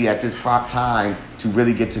to maybe at this time to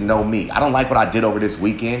really get to know me. I don't like what I did over this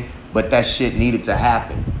weekend, but that shit needed to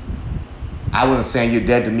happen. I wasn't saying you're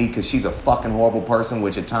dead to me because she's a fucking horrible person,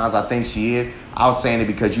 which at times I think she is. I was saying it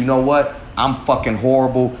because you know what? I'm fucking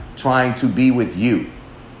horrible trying to be with you.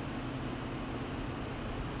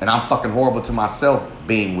 And I'm fucking horrible to myself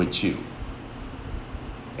being with you.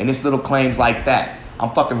 And it's little claims like that.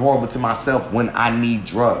 I'm fucking horrible to myself when I need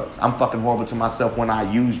drugs. I'm fucking horrible to myself when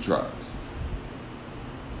I use drugs.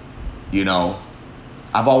 You know,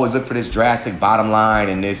 I've always looked for this drastic bottom line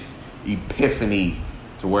and this epiphany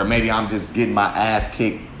to where maybe I'm just getting my ass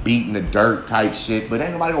kicked, beating the dirt type shit, but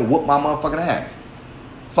ain't nobody gonna whoop my motherfucking ass.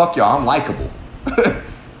 Fuck y'all, I'm likable.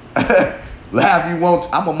 Laugh you won't,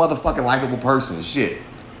 I'm a motherfucking likable person, shit.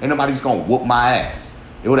 Ain't nobody just gonna whoop my ass.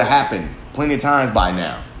 It would have happened plenty of times by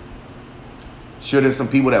now. Sure, there's some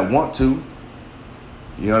people that want to.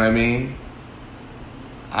 You know what I mean?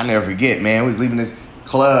 I never forget, man. We was leaving this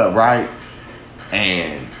club, right?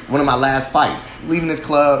 And one of my last fights, leaving this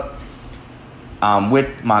club, I'm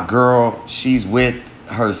with my girl. She's with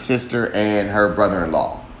her sister and her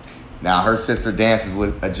brother-in-law. Now, her sister dances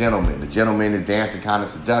with a gentleman. The gentleman is dancing kind of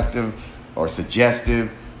seductive or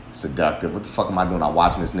suggestive. Seductive. What the fuck am I doing? I'm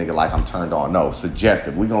watching this nigga like I'm turned on. No,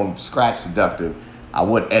 suggestive. We gonna scratch seductive. I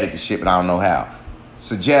would edit the shit, but I don't know how.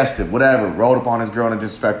 Suggestive, whatever. Rolled up on this girl in a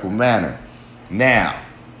disrespectful manner. Now,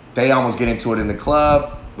 they almost get into it in the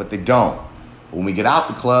club, but they don't. When we get out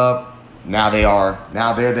the club, now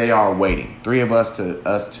there they are waiting. 3 of us to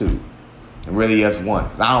us 2. And really us 1.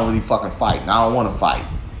 Because I don't really fucking fight. And I don't want to fight.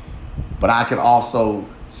 But I could also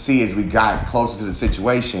see as we got closer to the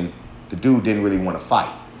situation, the dude didn't really want to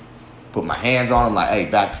fight. Put my hands on him like, hey,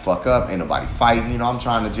 back the fuck up. Ain't nobody fighting. You know, I'm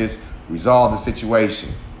trying to just resolve the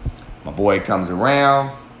situation. My boy comes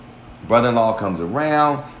around. Brother-in-law comes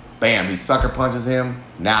around. Bam, he sucker punches him.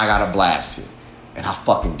 Now I got to blast you. And I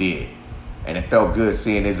fucking did. And it felt good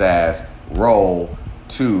seeing his ass roll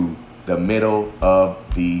to the middle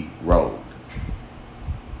of the road.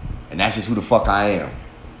 And that's just who the fuck I am.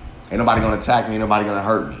 Ain't nobody gonna attack me, ain't nobody gonna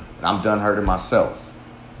hurt me. And I'm done hurting myself.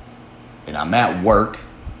 And I'm at work.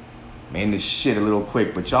 Man, this shit a little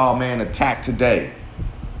quick. But y'all, man, attack today.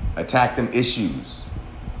 Attack them issues.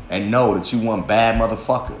 And know that you one bad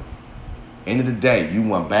motherfucker. End of the day, you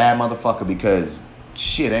one bad motherfucker because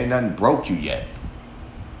shit, ain't nothing broke you yet.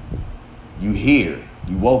 You here.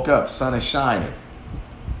 You woke up, sun is shining.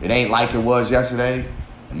 It ain't like it was yesterday.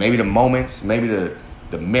 And maybe the moments, maybe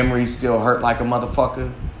the memories still hurt like a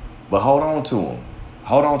motherfucker. But hold on to them.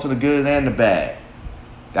 Hold on to the good and the bad.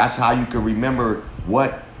 That's how you can remember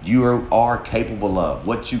what you are capable of,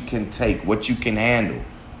 what you can take, what you can handle.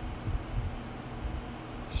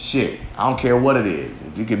 Shit, I don't care what it is.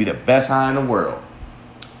 You could be the best high in the world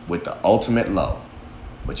with the ultimate low.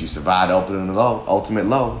 But you survive the ultimate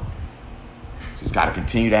low. Just got to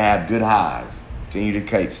continue to have good highs. Continue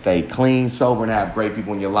to stay clean, sober, and have great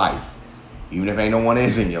people in your life. Even if ain't no one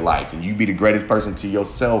is in your life. And you be the greatest person to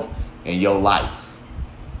yourself in your life.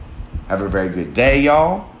 Have a very good day,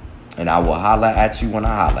 y'all. And I will holla at you when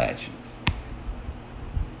I holla at you.